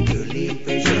nurse and the girl named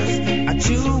Precious. A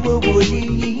true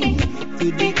woody to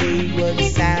the A1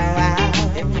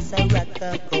 sound. Them just a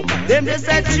rocker come. Them just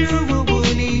a true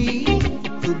woody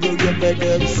to the rubber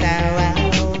dub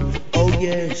sound. Oh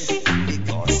yes,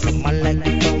 because some like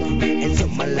the funk and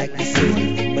some like the soul.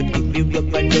 But if you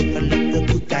rubber dub and let the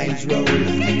good times roll,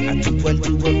 I took 1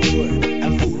 to a 4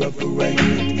 and 4 and 4 a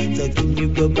 8. So give me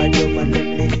rubber dub and let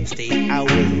me stay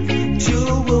away.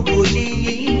 Truly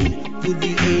to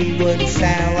the A1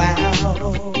 sound.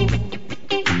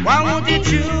 Why won't you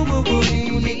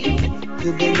truly to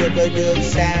the rubber dub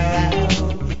sound?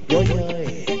 Oh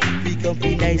yeah, we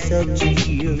company nice up to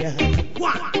here.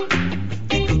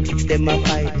 The critics them a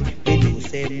fight, they know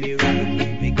say me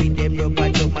right. We give them rubber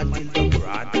dub until the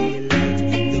broad daylight.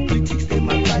 The critics them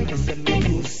a fight, they say me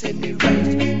know say me right.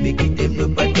 We give them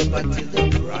rubber dub until the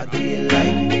broad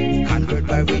daylight. We convert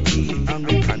variety and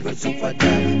we convert super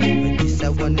dub. But this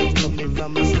one is coming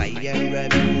from a sly and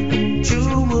rabbit.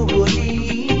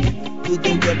 Truly to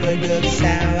the rubber dub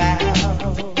sound.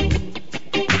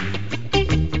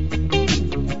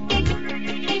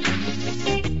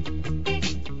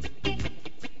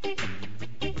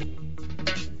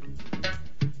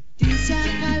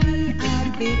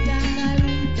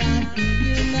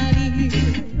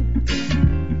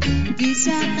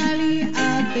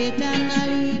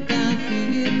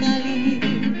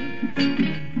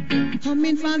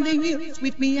 Coming from the hills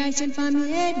with me eyes and from my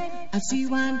head, I see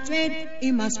one tread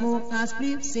in my smoke house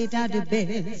flip, sit at the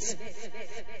best.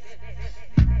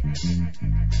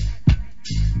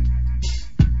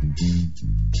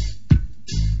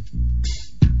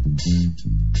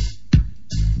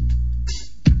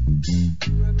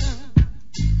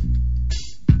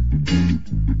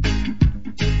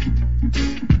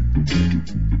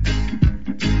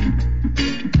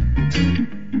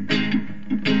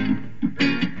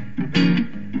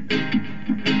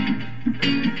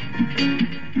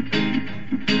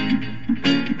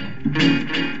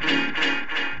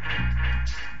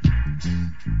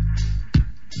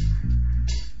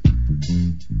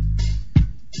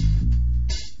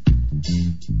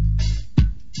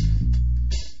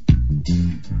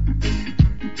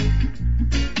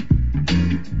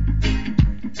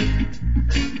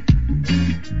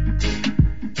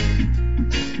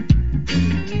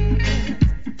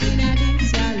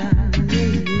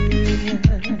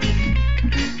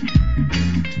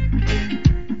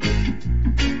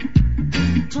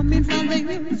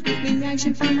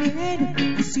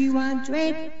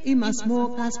 In my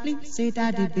smoke, I split, sit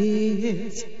at the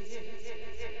base.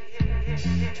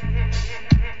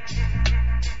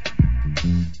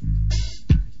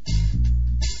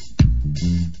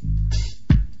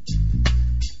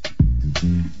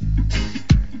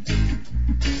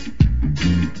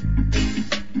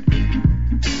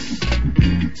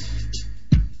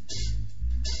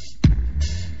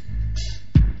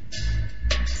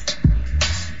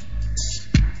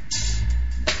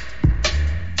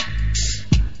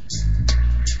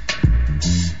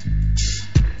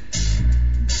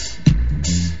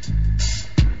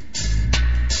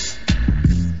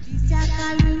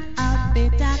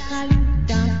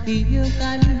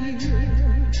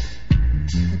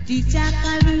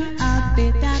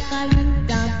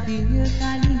 dear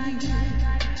darling.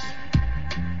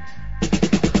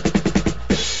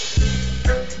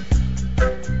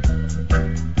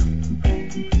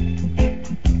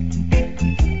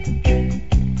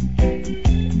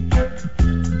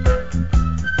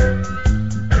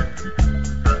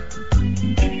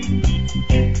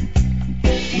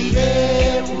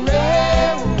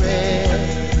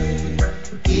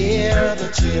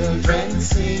 Children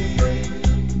sing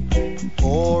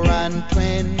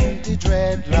 420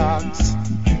 dreadlocks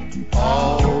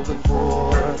all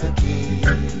before the king.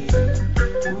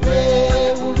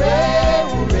 Hooray, hooray,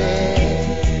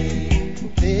 hooray.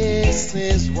 This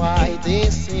is why they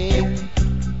sing,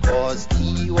 'cause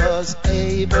he was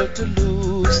able to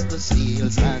loose the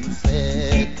seals and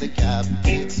set the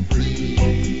captives free.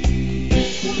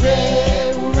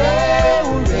 Hooray, hooray,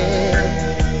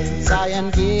 hooray. Zion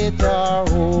gates are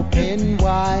open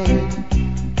wide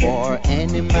for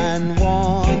any man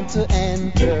want to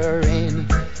enter in.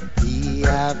 He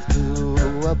have to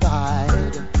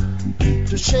abide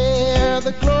to share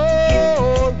the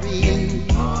glory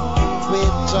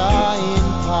with joy in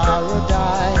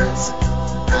paradise.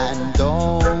 And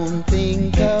don't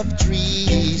think of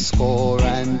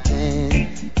 70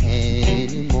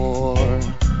 anymore.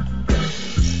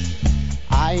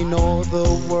 I know the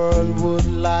world would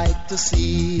like to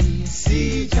see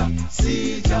ya,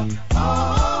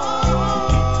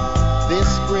 this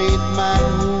great man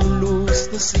who loosed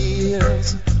the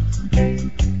seals.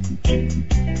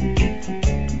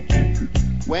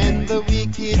 When the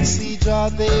wicked see Jah,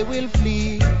 they will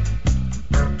flee.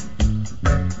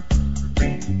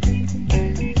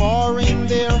 For in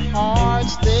their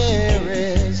hearts there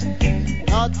is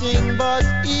nothing but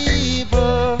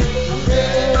evil.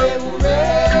 Hooray,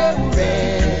 hooray,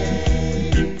 hooray.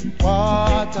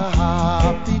 What a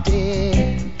happy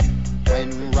day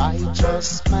when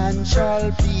righteous man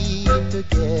shall be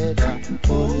together,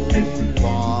 pulling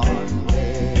one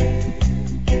way.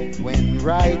 When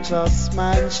righteous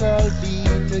man shall be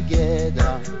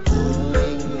together,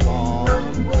 pulling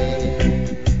one way.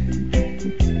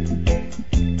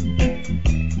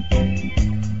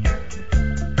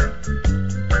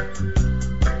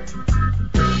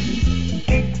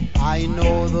 I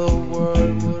know the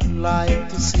world would like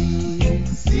to see ya,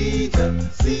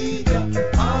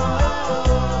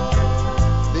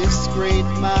 this great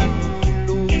man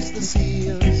who loosed the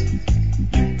seals.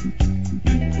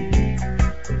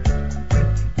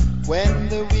 When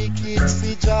the wicked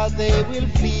see Jah, they will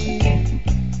flee.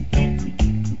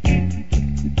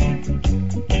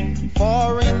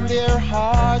 For in their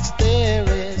hearts there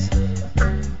is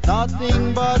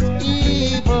nothing but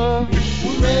evil.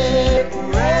 Hooray,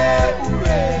 hooray,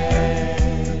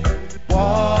 hooray.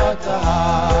 What a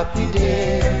happy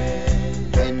day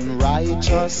when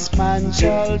righteous man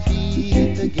shall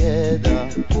be together,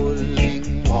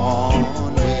 pulling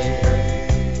one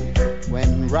way.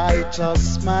 When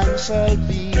righteous man shall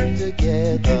be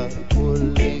together,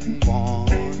 pulling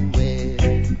one way.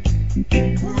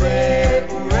 Hooray,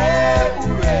 hooray,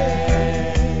 hooray.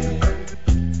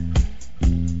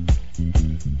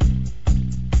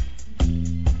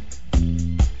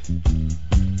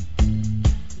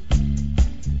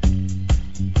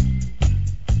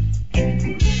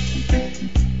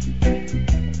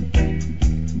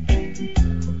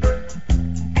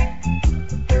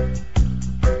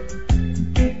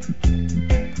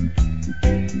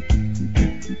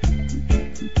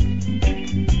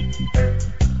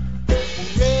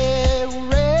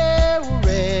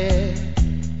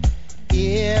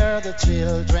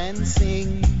 Children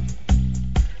sing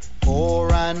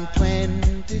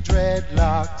 420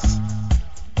 dreadlocks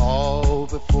all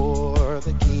before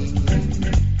the king.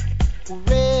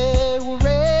 Hooray,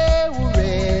 hooray,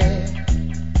 hooray.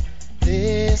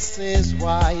 This is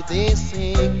why they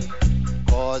sing,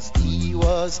 'cause he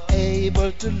was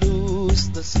able to loose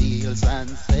the seals and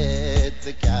set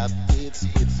the captives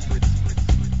free.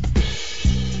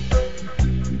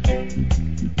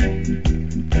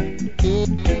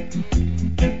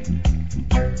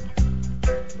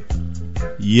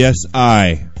 Yes,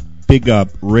 I. Big up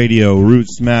Radio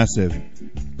Roots Massive.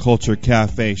 Culture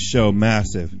Cafe Show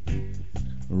Massive.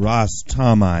 RAS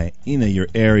TOM-I in your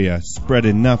area. Spread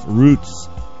enough roots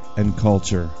and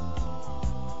culture.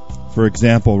 For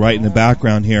example, right in the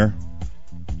background here,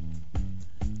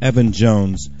 Evan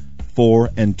Jones,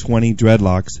 420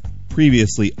 dreadlocks,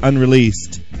 previously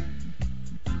unreleased.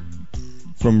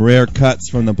 From Rare Cuts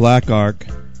from the Black Ark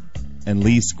and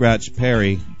Lee Scratch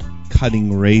Perry,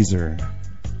 Cutting Razor.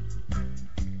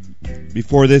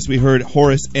 Before this, we heard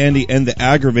Horace Andy and the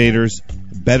Aggravators,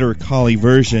 Better Collie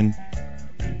version.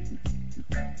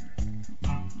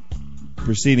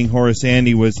 Preceding Horace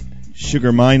Andy was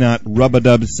Sugar Minot,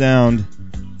 Rub-a-Dub Sound.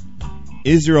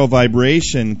 Israel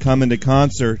Vibration coming to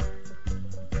concert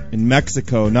in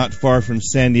Mexico, not far from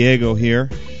San Diego here.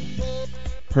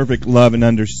 Perfect Love and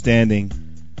Understanding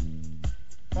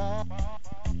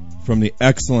from the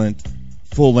excellent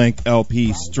full-length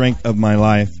LP Strength of My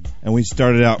Life. And we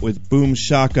started out with Boom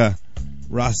Shaka,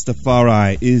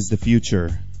 Rastafari is the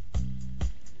Future.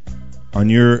 On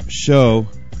your show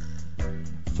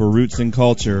for Roots and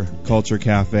Culture, Culture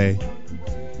Cafe.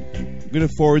 I'm going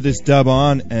to forward this dub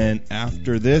on, and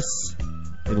after this,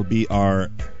 it'll be our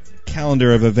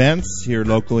calendar of events here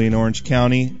locally in Orange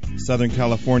County, Southern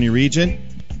California region.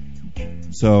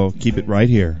 So keep it right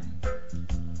here.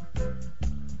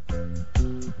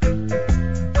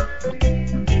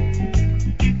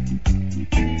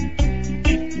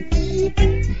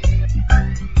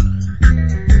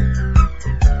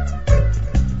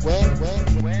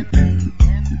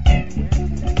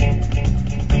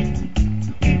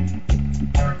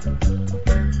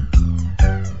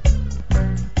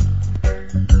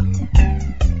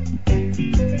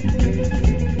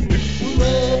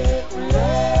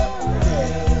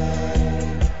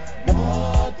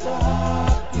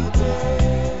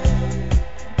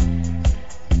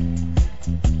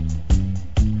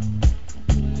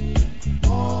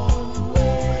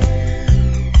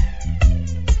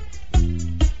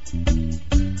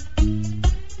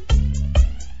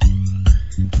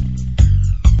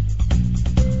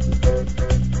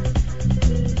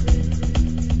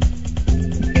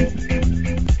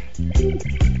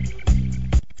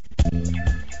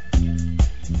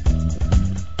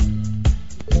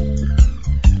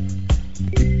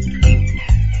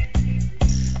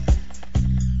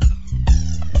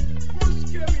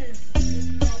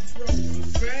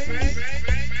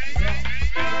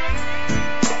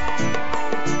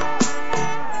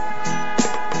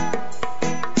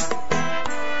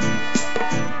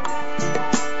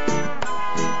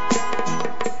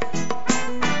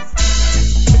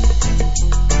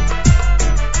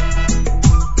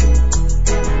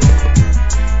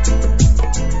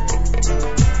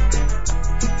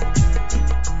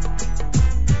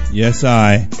 Yes,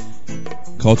 I.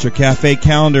 Culture Cafe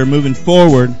calendar moving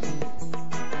forward.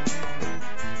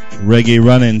 Reggae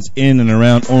run-ins in and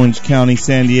around Orange County,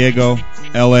 San Diego,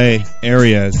 LA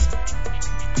areas.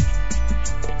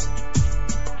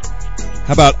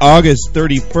 How about August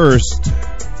 31st?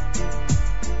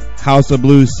 House of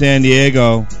Blues, San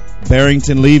Diego,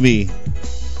 Barrington Levy.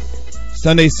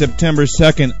 Sunday, September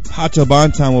 2nd, Pacho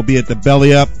Bantan will be at the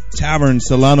Belly Up Tavern,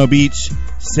 Solano Beach,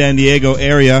 San Diego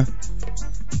area.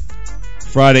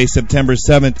 Friday, September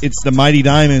 7th, it's the Mighty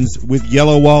Diamonds with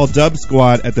Yellow Wall Dub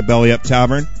Squad at the Belly Up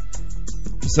Tavern.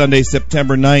 Sunday,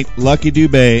 September 9th, Lucky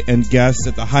Dubé and guests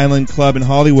at the Highland Club in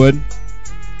Hollywood.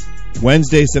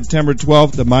 Wednesday, September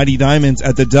 12th, the Mighty Diamonds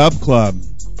at the Dub Club.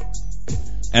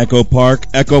 Echo Park,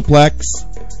 Echoplex.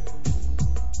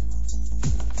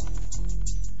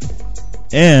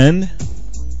 And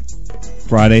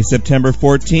Friday, September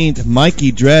 14th,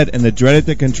 Mikey Dread and the Dread at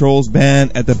the Controls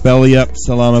Band at the Belly Up,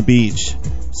 Solano Beach.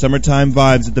 Summertime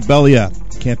vibes at the Belly Up.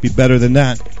 Can't be better than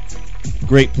that.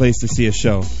 Great place to see a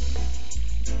show.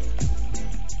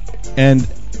 And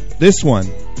this one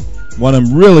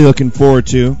I'm really looking forward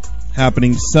to,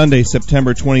 happening Sunday,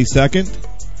 September 22nd.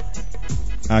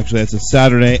 Actually, that's a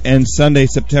Saturday. And Sunday,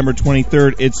 September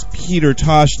 23rd, it's Peter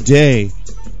Tosh Day,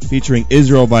 featuring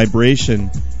Israel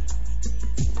Vibration,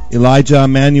 Elijah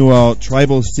Manuel,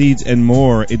 Tribal Seeds, and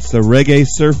more. It's the Reggae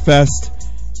Surf Fest,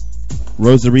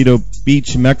 Rosarito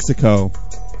Beach, Mexico.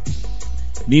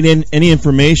 Need any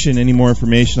information, any more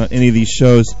information on any of these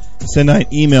shows, send an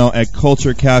email at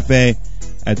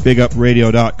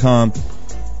culturecafe@bigupradio.com.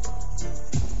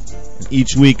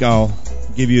 Each week I'll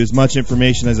give you as much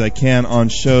information as I can on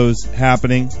shows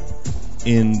happening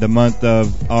in the month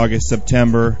of August,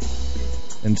 September,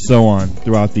 and so on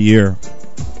throughout the year.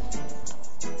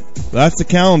 That's the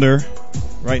calendar.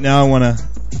 Right now I want to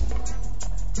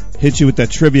hit you with that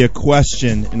trivia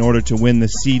question in order to win the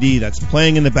CD that's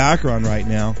playing in the background right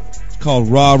now. It's called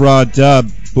Raw Raw Dub,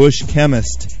 Bush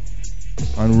Chemist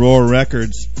on Roar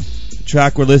Records. The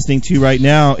track we're listening to right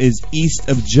now is East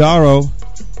of Jaro.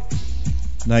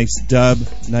 Nice dub,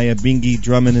 Nyabingi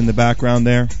drumming in the background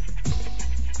there.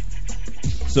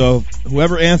 So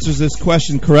whoever answers this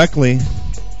question correctly,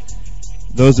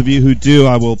 those of you who do,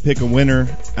 I will pick a winner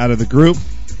out of the group.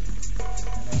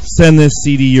 Send this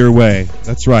CD your way.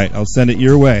 That's right, I'll send it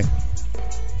your way.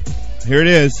 Here it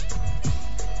is.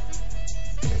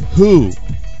 Who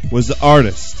was the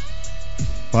artist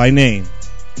by name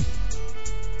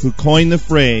who coined the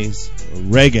phrase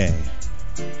reggae?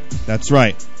 That's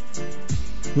right.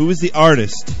 who is the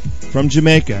artist from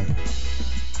Jamaica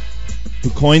who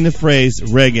coined the phrase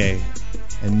reggae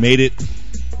and made it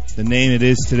the name it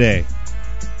is today.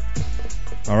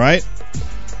 All right?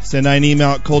 Send an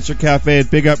email at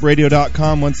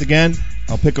culturecafe@bigupradio.com. Once again,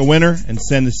 I'll pick a winner and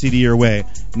send the CD your way.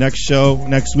 Next show,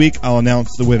 next week, I'll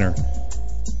announce the winner.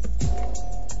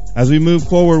 As we move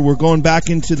forward, we're going back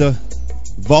into the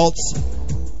vaults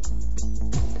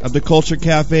of the Culture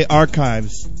Cafe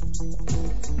archives.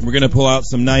 We're going to pull out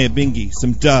some Nyabingi,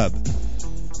 some dub,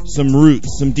 some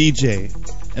roots, some DJ,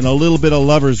 and a little bit of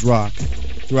lovers rock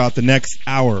throughout the next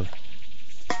hour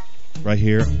right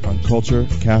here on Culture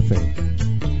Cafe.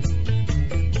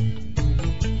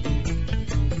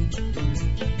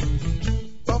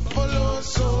 Buffalo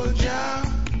soldier,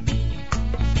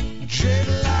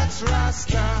 dreadlocks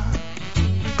Rasta.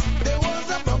 There was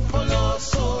a buffalo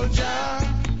soldier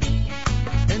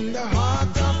in the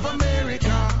heart of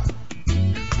America,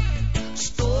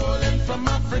 stolen from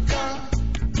Africa,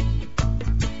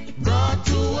 brought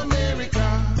to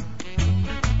America,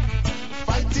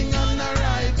 fighting on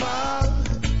arrival,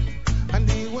 and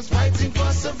he was fighting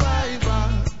for survival.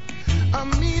 I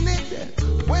mean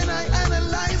it when I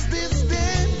analyze this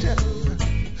danger.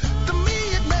 To me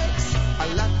it makes a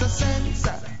lot of sense.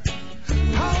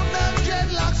 How the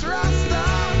dreadlocks Rasta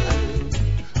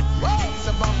was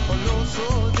a buffalo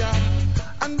soldier,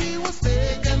 and he was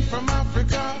taken from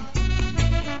Africa,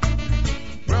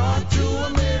 brought to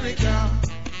America,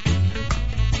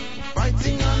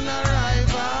 fighting on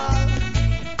arrival,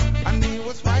 and he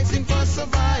was fighting for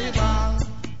survival.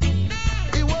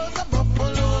 He was a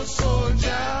buffalo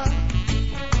soldier,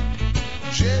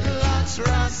 dreadlocks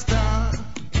Rasta,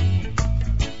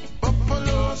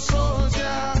 buffalo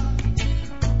soldier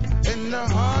in the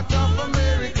heart of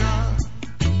America.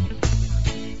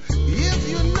 If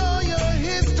you know your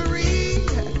history,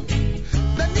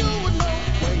 then you would know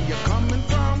where you're coming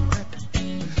from.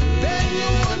 Then you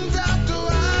wouldn't have to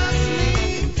ask me,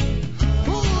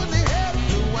 who the hell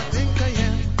do I think I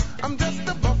am? I'm just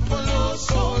a buffalo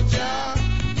soldier,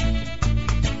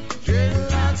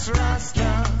 dreadlocks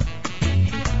Rasta.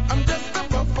 I'm just a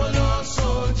buffalo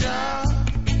soldier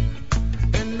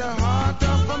in the heart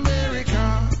of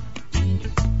America,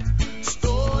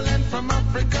 stolen from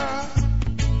Africa,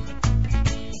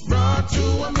 brought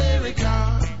to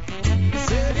America.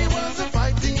 Said he wasn't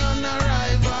fighting on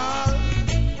arrival,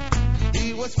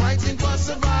 he was fighting for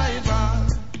survival.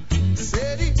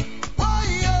 Said he, why,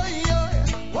 yo, yo,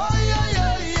 why, yo, yo,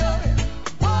 yo,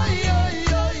 why, yo,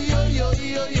 yo, yo, yo,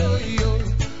 yo, yo, yo,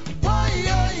 why,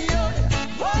 yo, yo,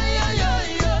 why, yo, yo,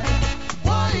 yo,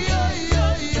 why, yo, yo,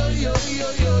 yo, yo, yo,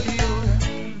 yo, yo.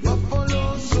 Buffalo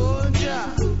soldier,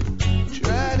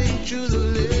 treading through the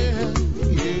land,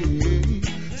 yeah,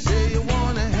 yeah. Say you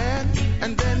want a hand,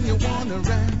 and then you want a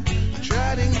ram,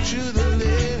 treading through the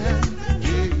land,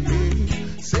 yeah,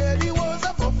 yeah. Said he was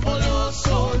a buffalo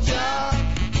soldier,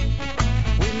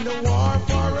 win the war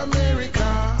for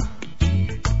America,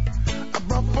 a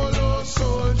buffalo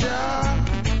soldier,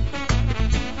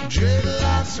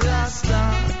 dreadlocks Rasta,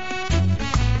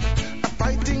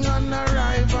 fighting on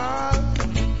arrival,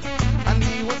 and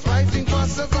he was fighting for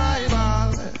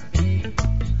survival,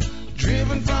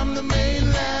 driven from the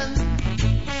mainland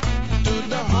to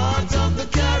the heart of the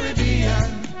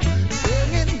Caribbean,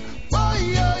 singing, why,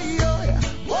 yo, yo,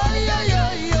 why, yo, yo,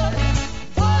 yo,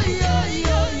 why, yo,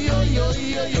 yo, yo, yo,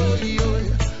 yo, yo, yo,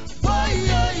 why,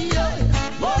 yo, yo,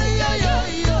 why, yo, yo,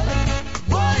 yo,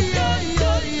 why, yo,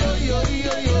 yo, yo, yo,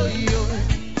 yo, yo, yo,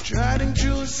 treading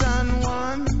through San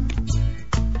Juan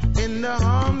in the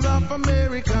arms of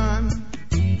American,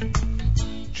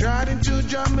 treading to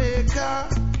Jamaica,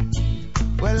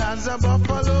 well, as a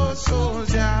buffalo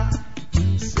soldier,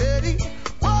 said he,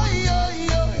 why, yo,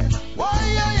 yo, why,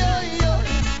 yo, yo, yo,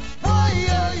 why,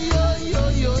 yo, yo, yo,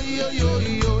 yo, yo, yo,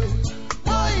 yo,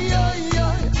 why, yo, yo,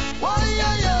 why, yo,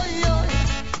 yo, yo,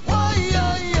 why, yo,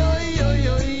 yo, yo,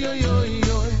 yo, yo, yo,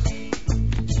 yo.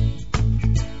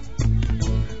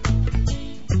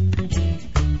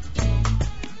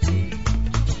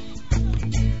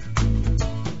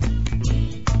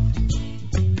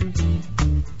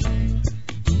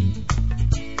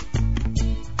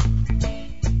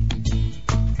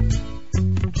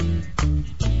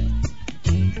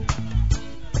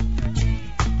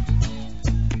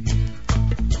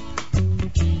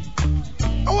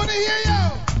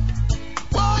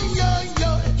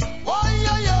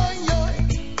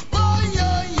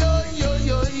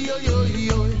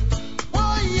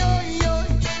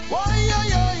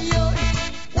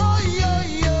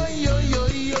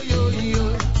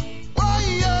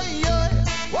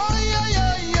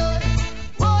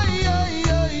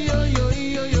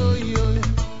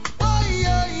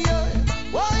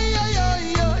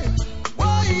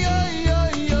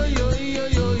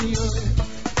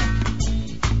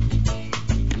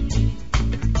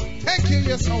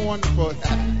 wonderful.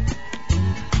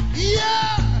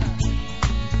 Yeah!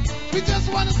 We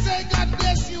just want to say God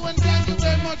bless you and thank you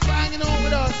very much for hanging out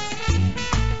with us.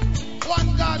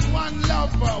 One God, one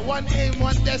love, one aim,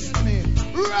 one destiny.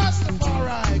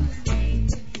 Rastafari.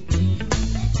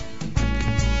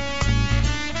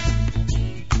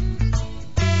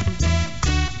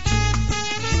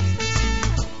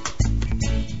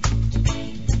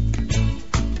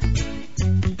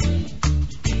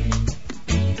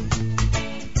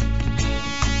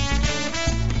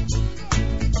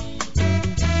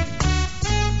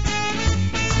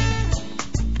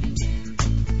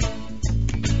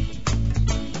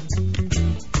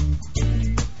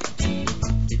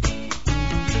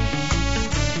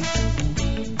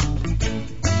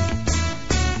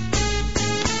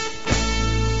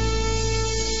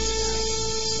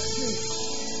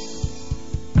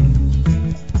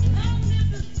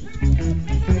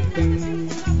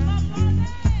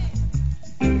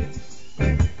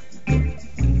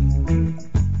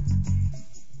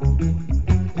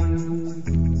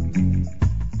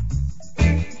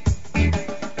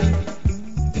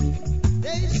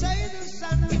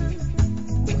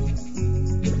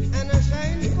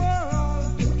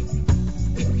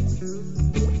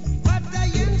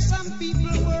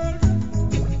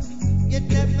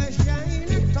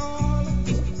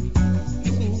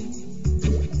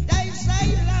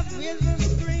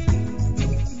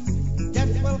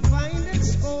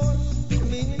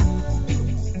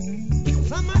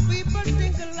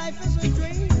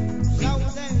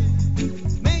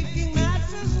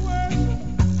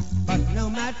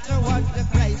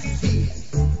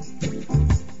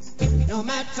 No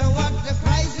matter what the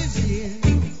price is here,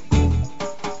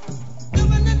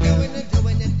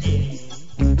 doing it,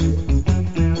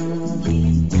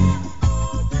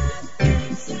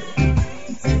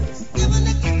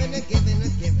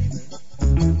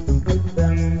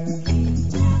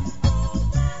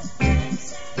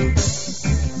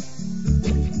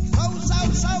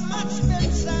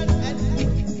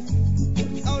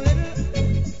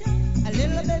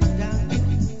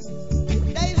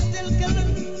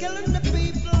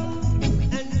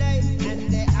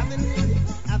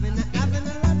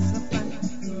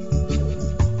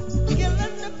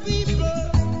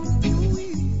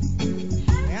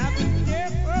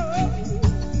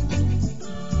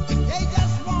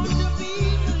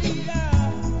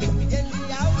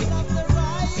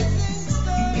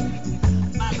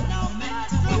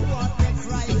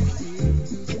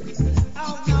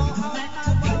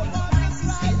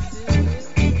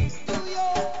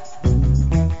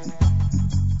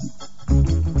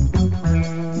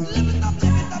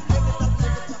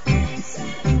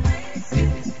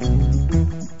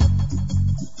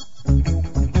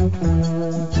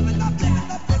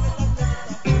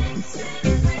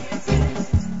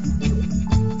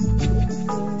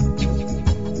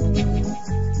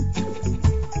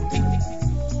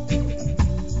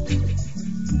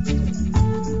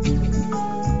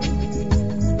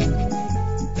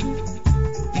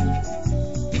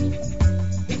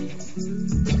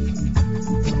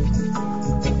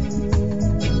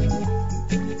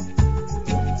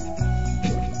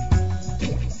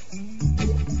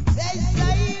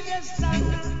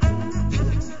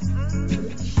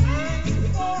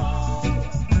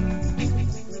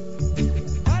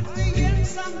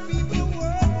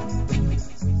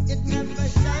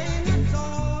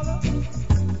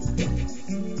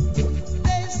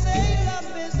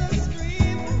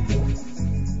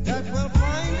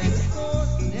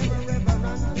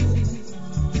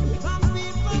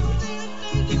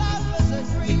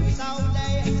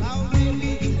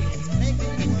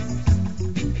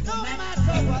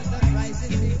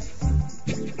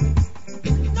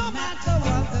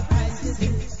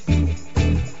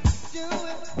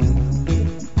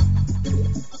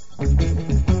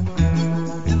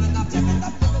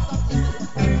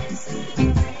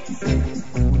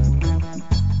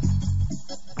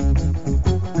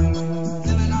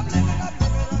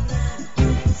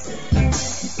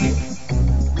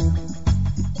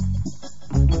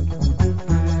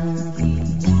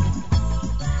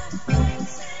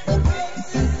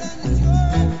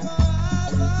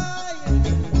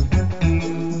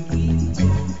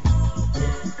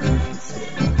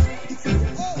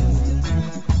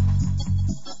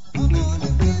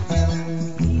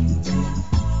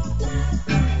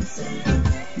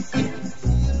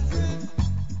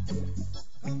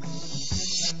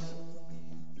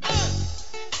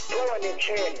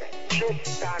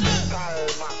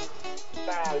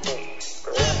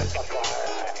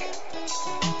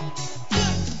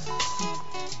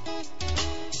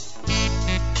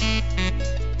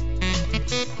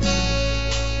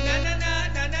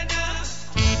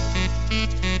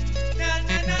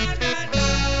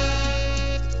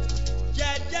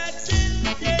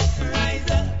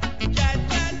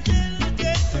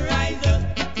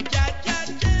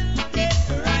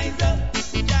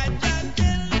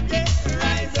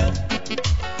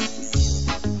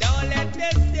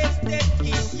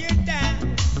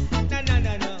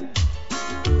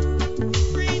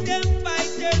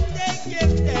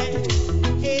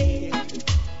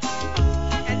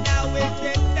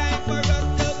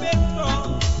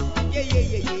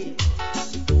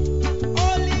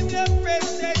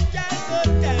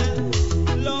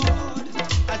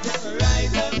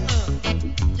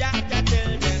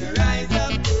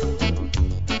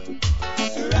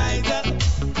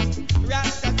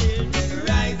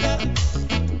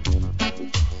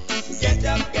 Get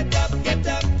up, Jah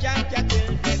Jah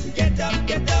children. Get up,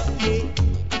 yeah.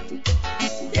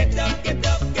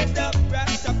 Get up,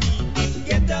 Rasta people.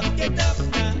 Get up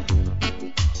now.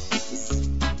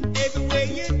 Everywhere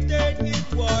you turn is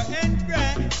war and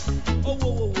strife. Oh,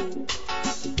 whoa, whoa, whoa.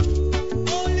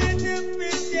 Only the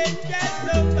Christian can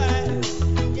survive.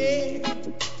 Yeah.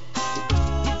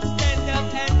 Stand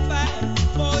up and fight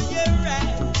for your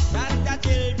rights, Rasta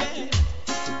children.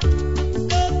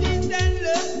 No peace and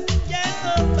love can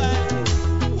survive.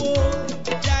 Whoa,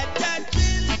 Jah Jah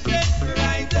children,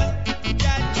 rise up.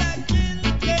 Jah Jah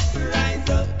children, rise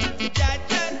up. Jah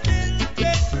Jah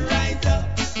children, rise up.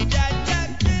 Jah Jah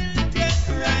children,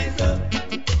 rise up.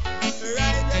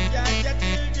 Rise up, Jah Jah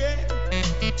children.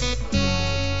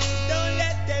 Don't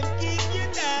let them keep you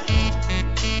down.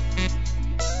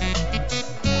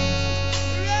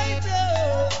 Rise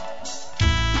up.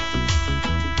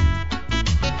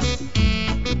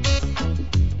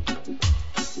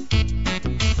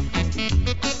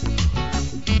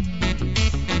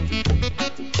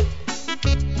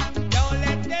 Don't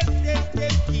let them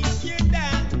system keep you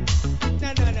down. No,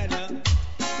 no, no, no.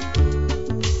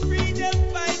 Freedom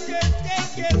fighters,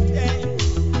 take your stand.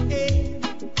 Hey.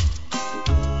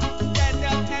 Stand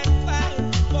up and fight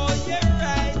for your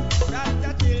rights,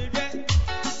 Rasta children.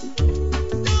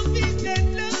 Don't be sent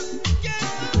love, get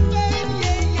fight,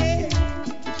 yeah, yeah.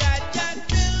 Jah Jah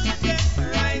children,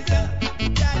 rise up.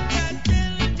 Jah Jah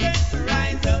children,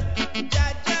 rise up.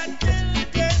 Jah Jah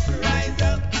children, rise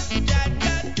up. Jah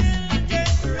Jah children,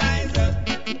 rise up.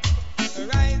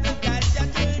 Rise up, Jah Jah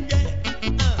children.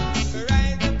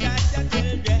 Rise up, Jah Jah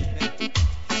children.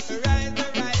 Rise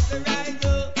up, rise up, rise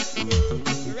up.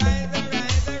 Rise up,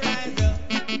 rise up, rise up.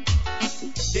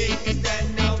 Take a stand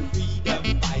now, freedom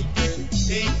fighters.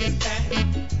 Take a stand.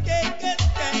 Take a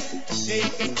stand.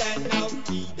 Take a stand now,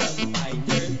 freedom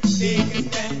fighters. Take a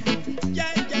stand.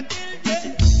 Jah Jah children.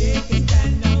 Take a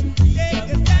stand now. Take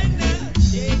a stand now.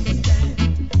 Take a stand.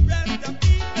 Rasta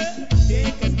people.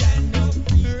 Take a stand now.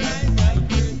 Freedom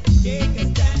fighters. Take a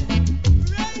stand.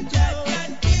 Rise Jah Jah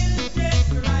children.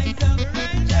 Rise up.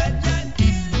 Jah Jah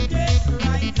children.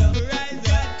 Rise up. Jah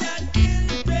Jah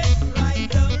children.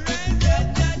 Rise up. Jah Jah children. Rise up. Jah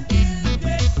Jah children.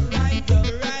 Rise up.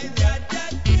 Jah Jah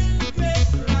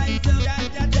children.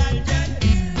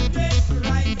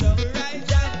 Rise up.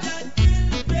 Jah Jah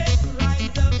children.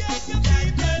 Rise up. Jah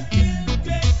Jah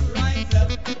children. Rise up.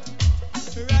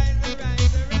 Rise up,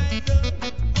 rise up, rise up.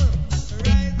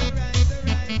 Rise up, rise up,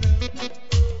 rise up.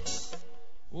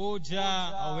 O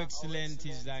Jah, how excellent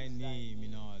is thy name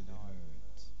in all the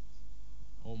earth.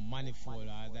 O manifold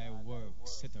are thy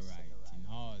works set aright in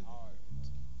all the earth.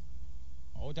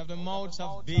 Out of the mouths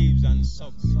of babes and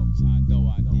sucklings art thou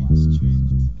art their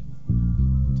strength,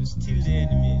 to still the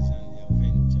enemies and the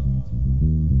avenger.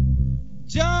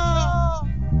 Jah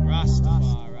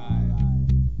Rastafari.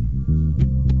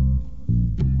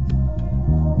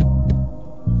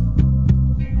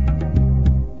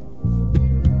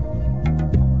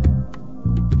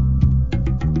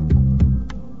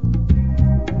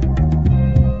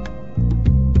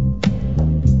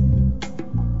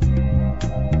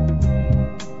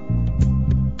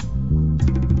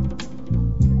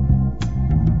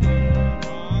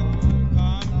 One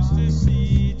comes to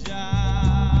see Jah.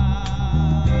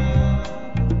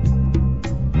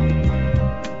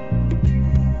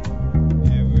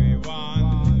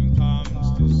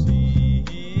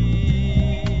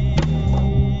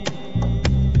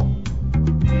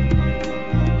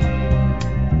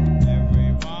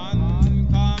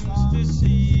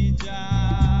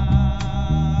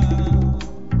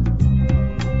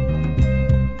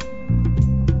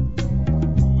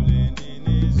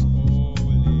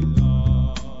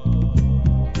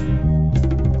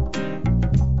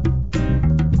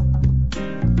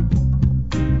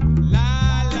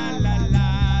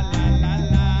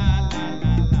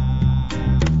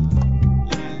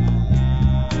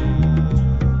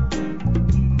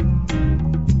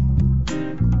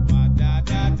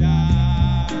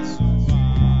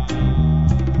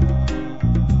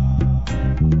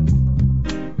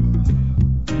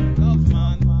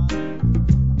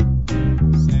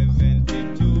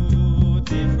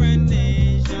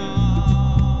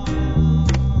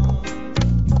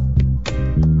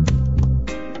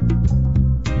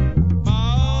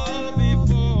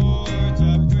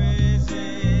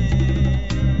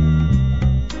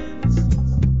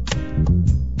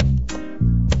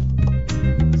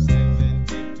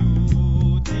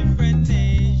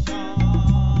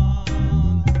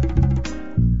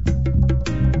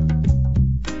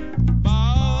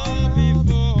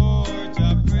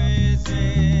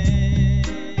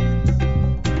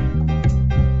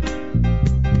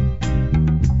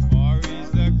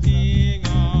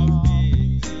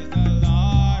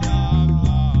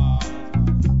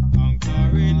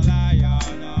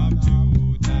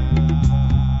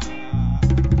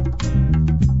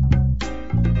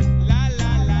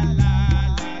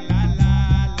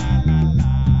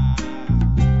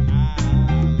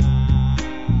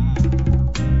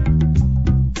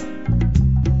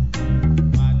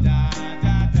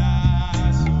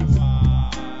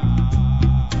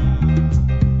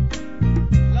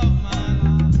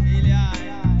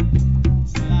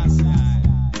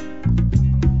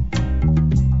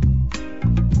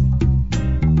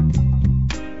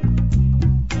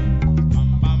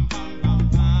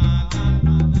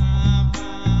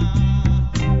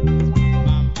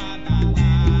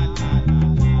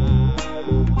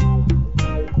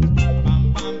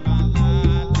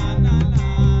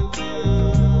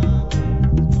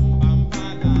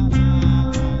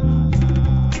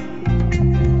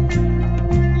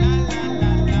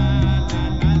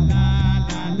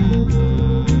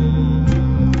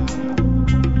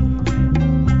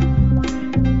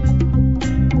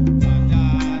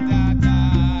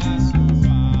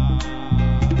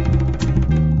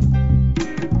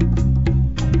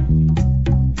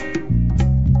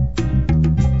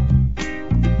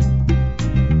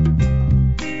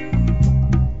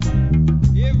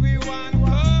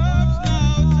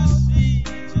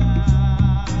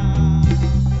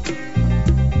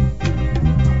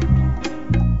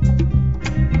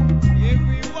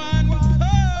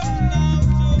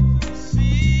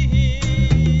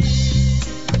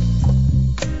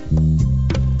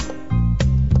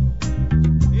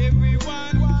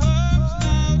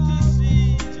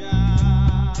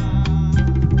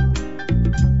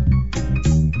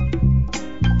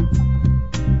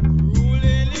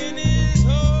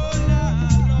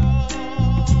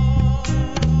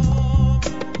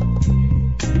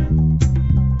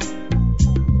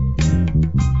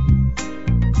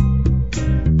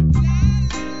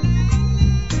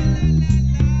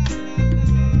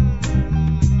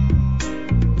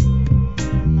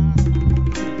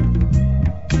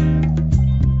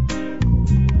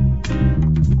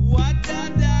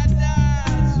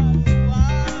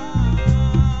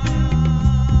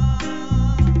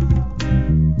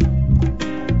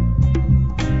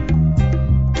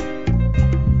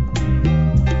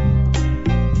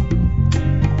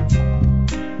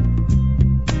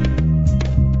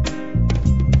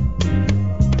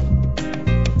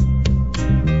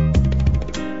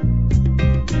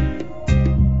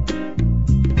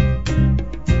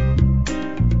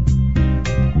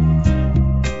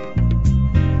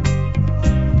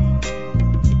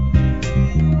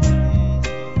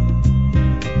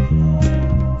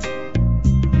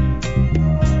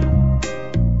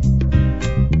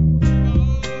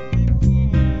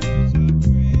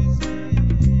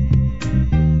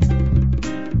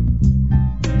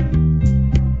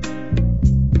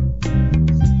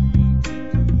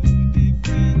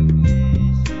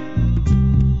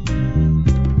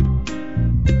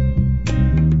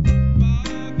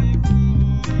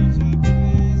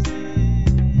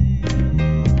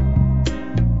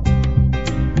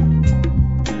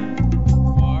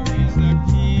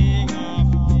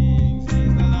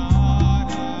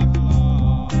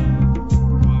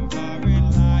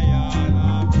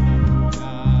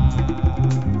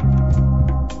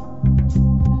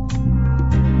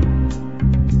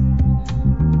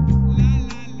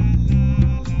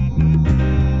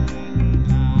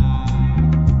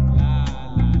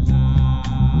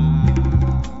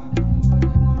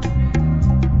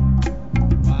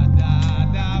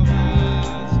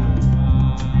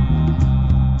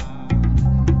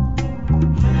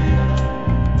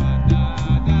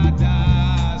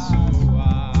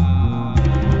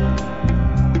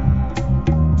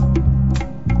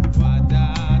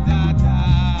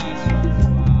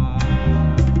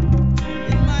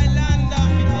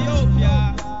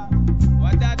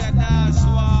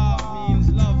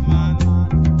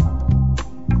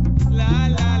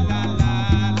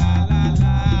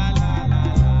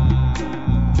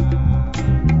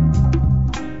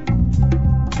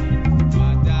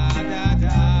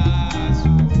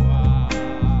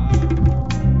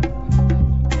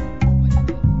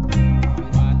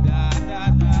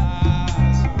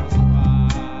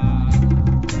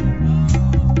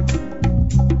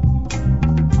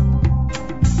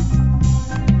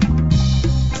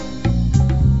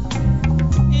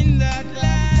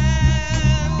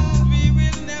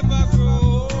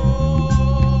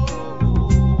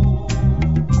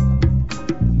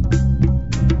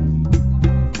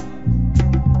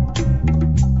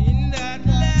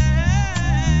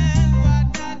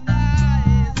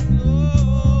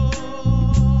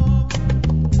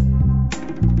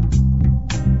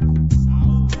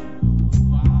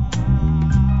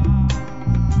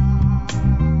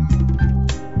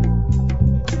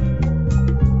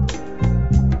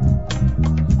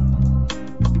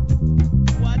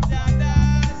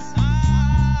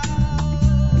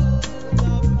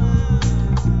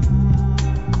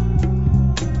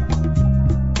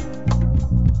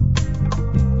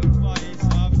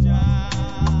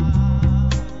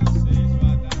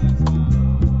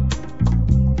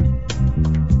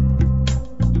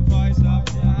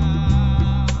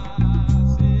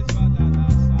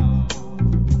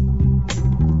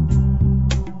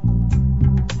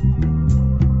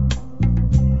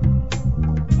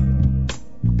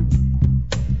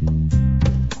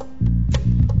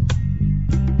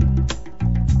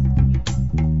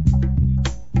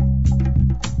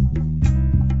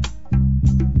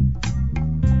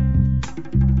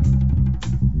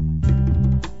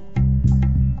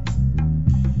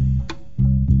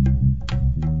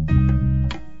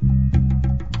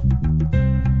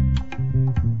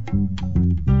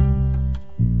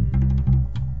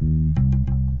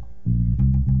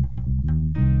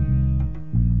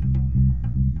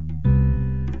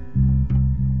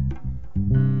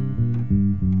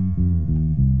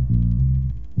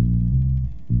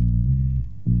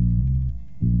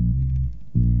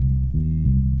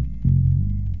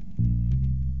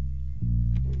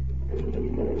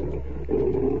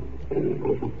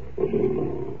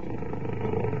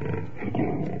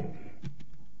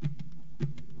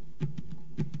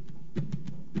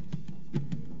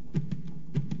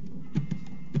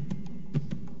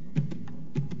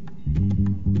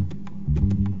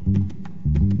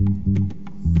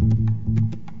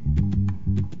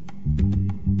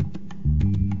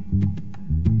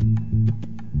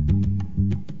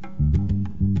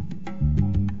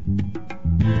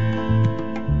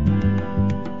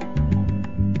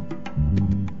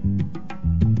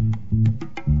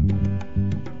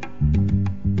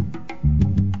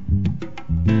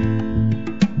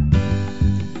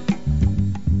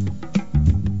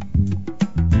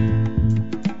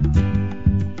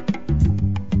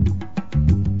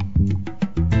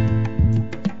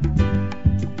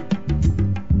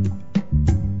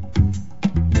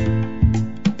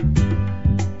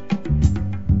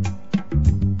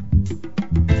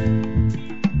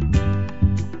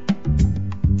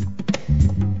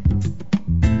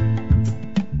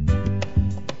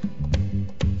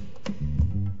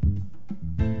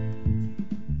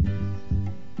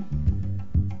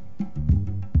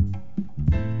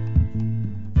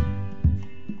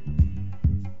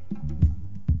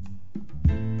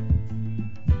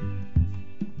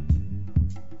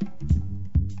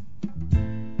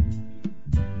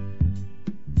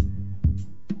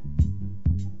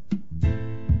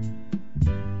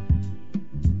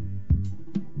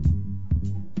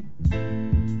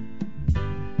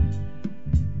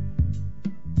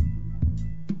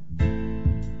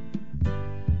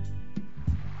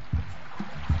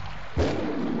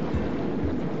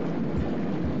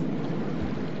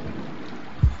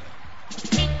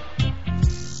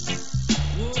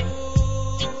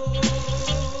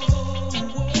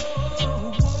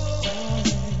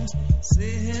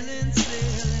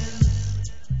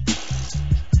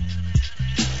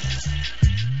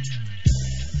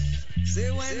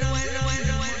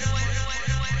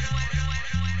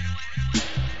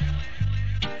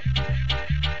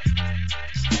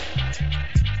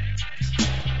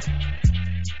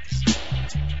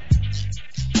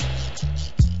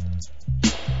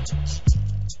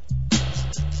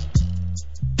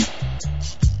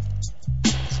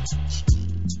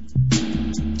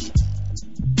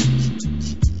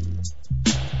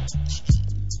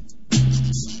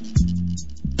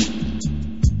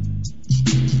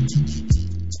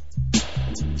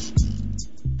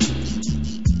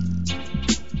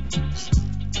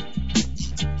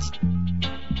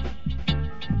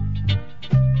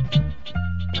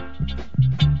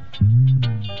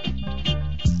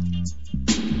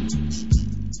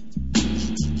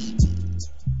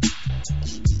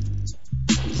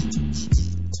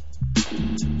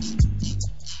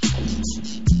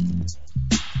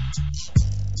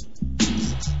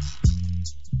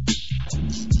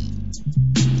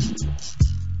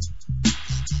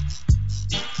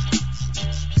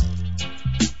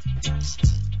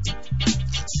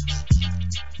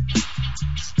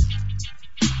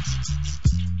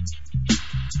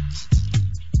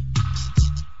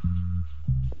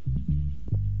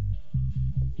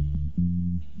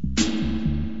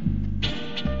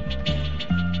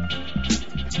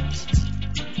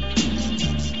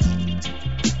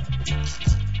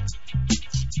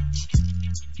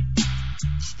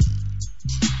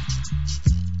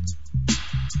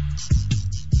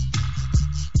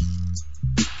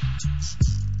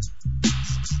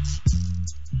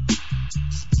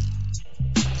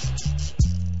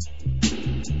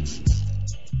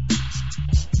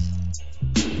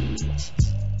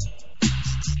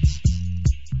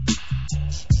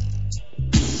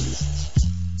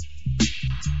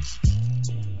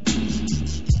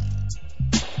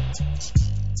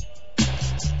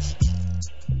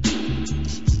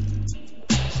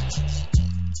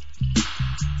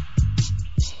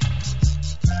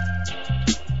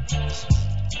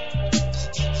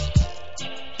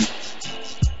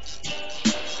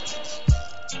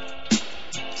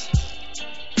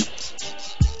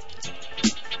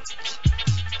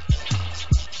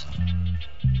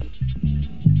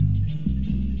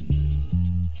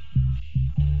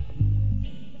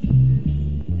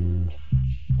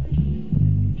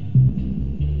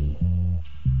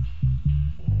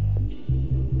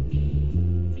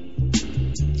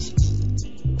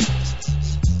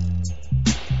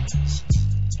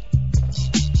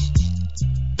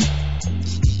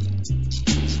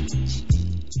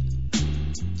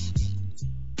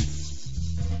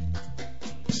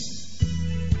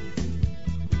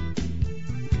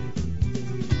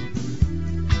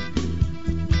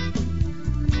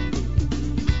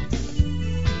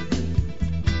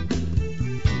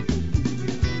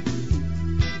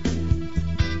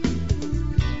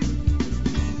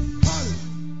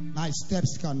 My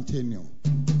steps continue.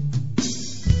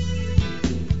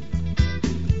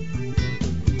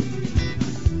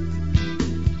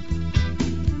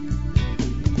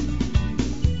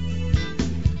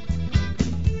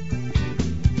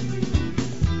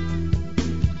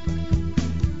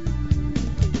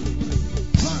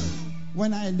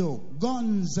 When I look,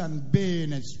 guns and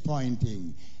bayonets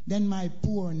pointing, then my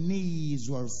poor knees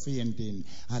were fainting.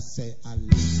 I say,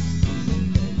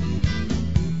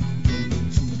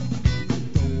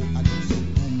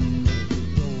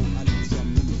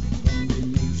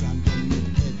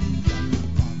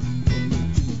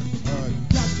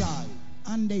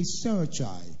 and they search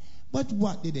I. But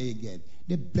what did they get?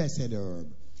 The blessed herb.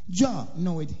 Jah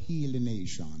know it heal the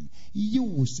nation.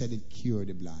 You said it cure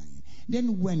the blind.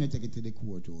 Then when you take it to the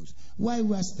courthouse, why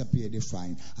Rasta pay the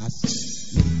fine? I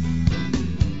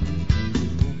say,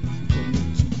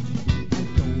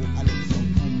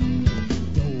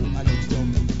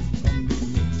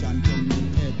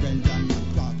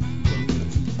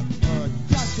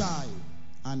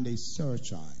 and they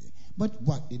search I. But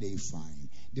what did they find?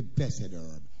 The blessed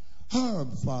herb.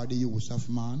 Herb for the use of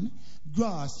man,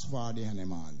 grass for the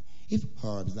animal. If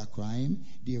herb is a crime,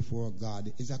 therefore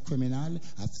God is a criminal.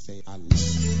 I say Allah.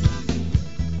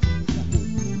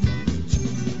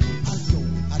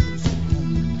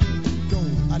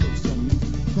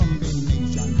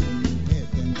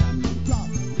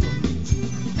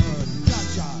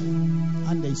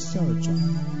 And they search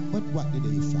on. But what did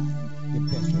they find? The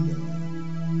best of them.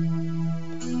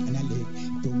 And I lay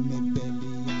to me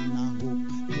belly and I hope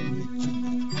to me cheek.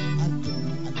 I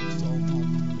look so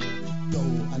home.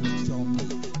 I look so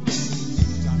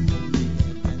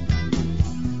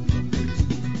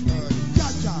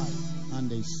and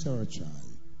they search I.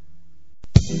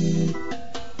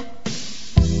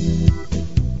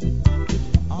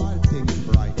 All things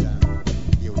bright and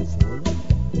beautiful,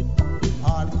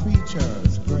 all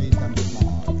creatures great and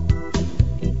small,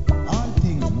 all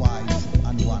things wise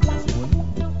and wonderful,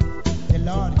 the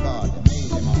Lord God made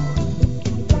them all.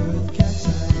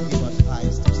 Give us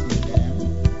eyes to see them,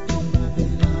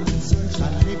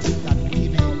 and lips that we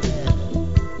may hear.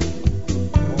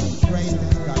 Oh, great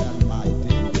is God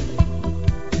Almighty,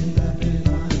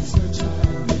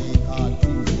 make all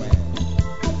things well.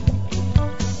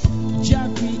 Jah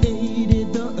created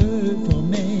the earth for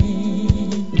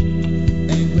man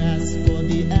and grass for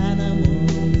the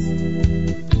animals.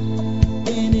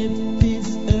 And if these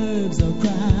herbs are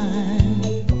crime,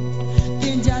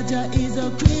 then Jah is a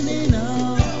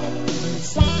criminal.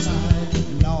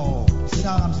 No,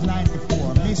 Psalms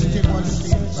 94, mischief was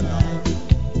seen for now.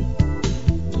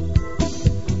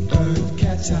 Earth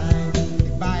catch eye,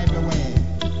 The Bible way,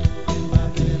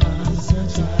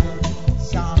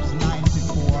 Psalms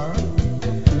 94,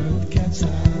 earth catch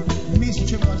eye,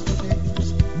 mischief was seen.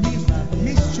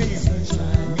 Mischief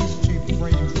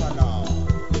praying for now.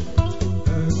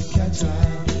 earth catch eye,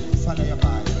 Follow your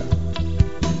Bible.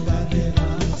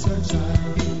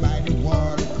 By the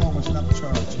World Council of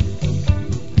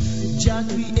Churches. Jah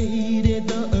created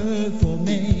the earth for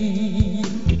man,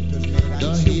 It was made the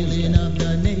and healing chosen. of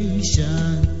the nation.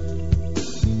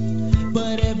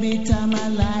 But every time I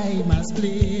light my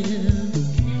split,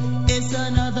 it's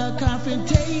another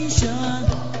confrontation.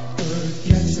 Earth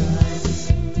catch eyes,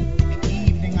 The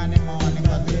evening and the morning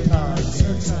of the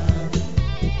Thursday.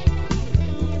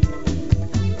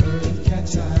 earth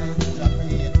catch eyes, To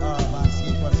create herb and see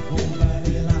it was good.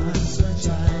 Babylon search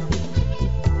eye,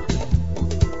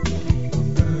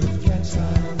 earth catch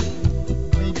eyes,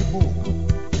 Read the book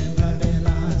and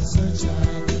Babylon search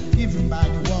eye, given by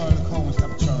the World Council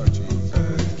of Churches.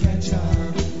 earth catch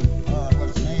eye, Herb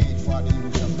was made for the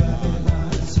use of man.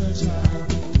 Babylon search eye.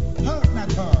 Herb,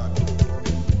 not herb.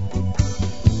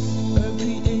 Earth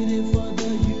created for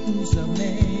the use of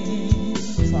man,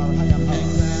 For I am and herb.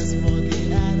 grass for the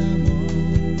animal.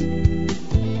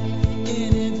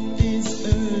 And if these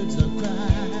herbs are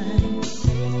crime,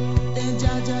 then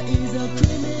Jah is a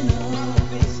criminal.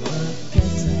 Earth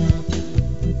catch eye,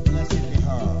 Blessed be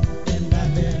herb. and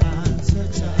Babylon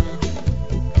search eye.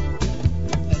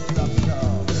 Let you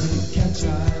observe. Earth catch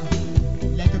eye,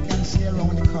 Let you can see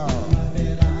around the curve.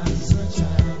 Babylon search eye.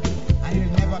 And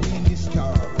you'll never be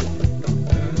disturbed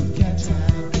Earth catch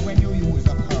eye, when you use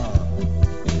up herb.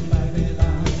 and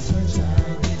Babylon search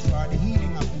eye. It's for the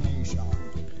healing of the nation.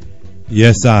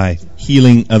 Yes, I.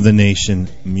 Healing of the Nation,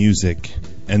 music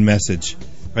and message.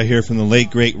 Right here from the late,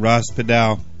 great Ross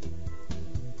Padau,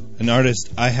 an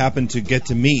artist I happened to get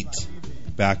to meet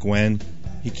back when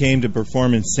he came to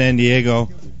perform in San Diego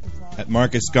at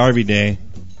Marcus Garvey Day,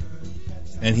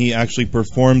 and he actually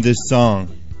performed this song.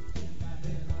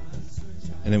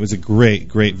 and it was a great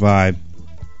vibe.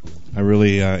 I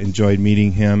really enjoyed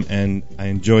meeting him, and I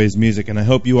enjoy his music, and I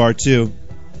hope you are too,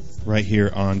 right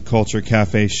here on Culture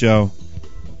Cafe Show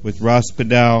with Ross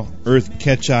Padal, Earth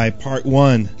Ketchai Part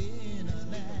 1,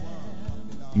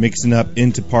 mixing up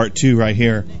into Part 2 right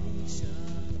here.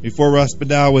 Before Ross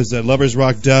Padal was a Lovers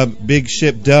Rock dub, Big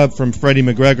Ship dub from Freddie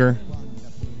McGregor,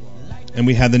 and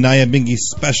we had the Nyabingi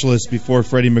Specialist before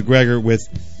Freddie McGregor with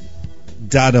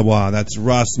Dadawa. That's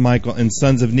Ross Michael and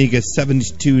Sons of Niga,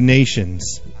 72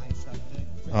 Nations,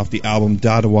 off the album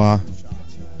Dadawa.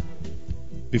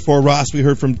 Before Ross, we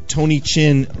heard from Tony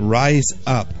Chin, Rise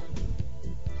Up.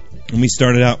 And we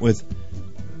started out with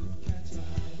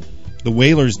the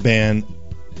Wailers Band.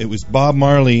 It was Bob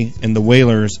Marley and the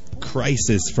Wailers,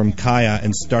 Crisis from Kaya,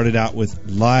 and started out with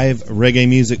live reggae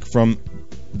music from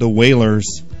the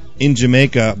Wailers in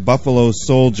Jamaica, Buffalo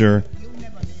Soldier.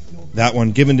 That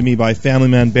one given to me by Family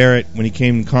Man Barrett when he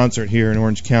came in concert here in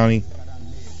Orange County.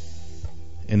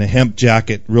 In a hemp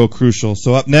jacket, real crucial.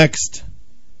 So up next,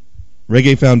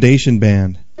 Reggae Foundation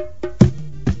Band.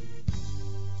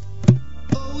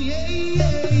 Oh yeah,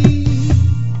 yeah.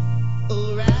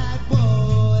 Alright,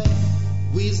 boy.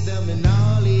 Wisdom and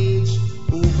knowledge,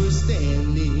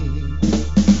 overstanding.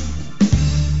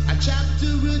 A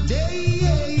chapter a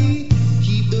day.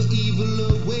 Keep the evil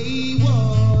away,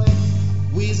 boy.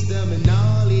 Wisdom and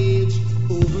knowledge,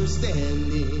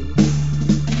 overstanding.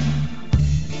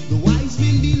 The wise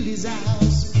man built his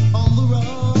house on the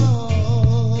rocks.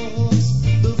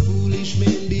 The foolish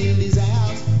man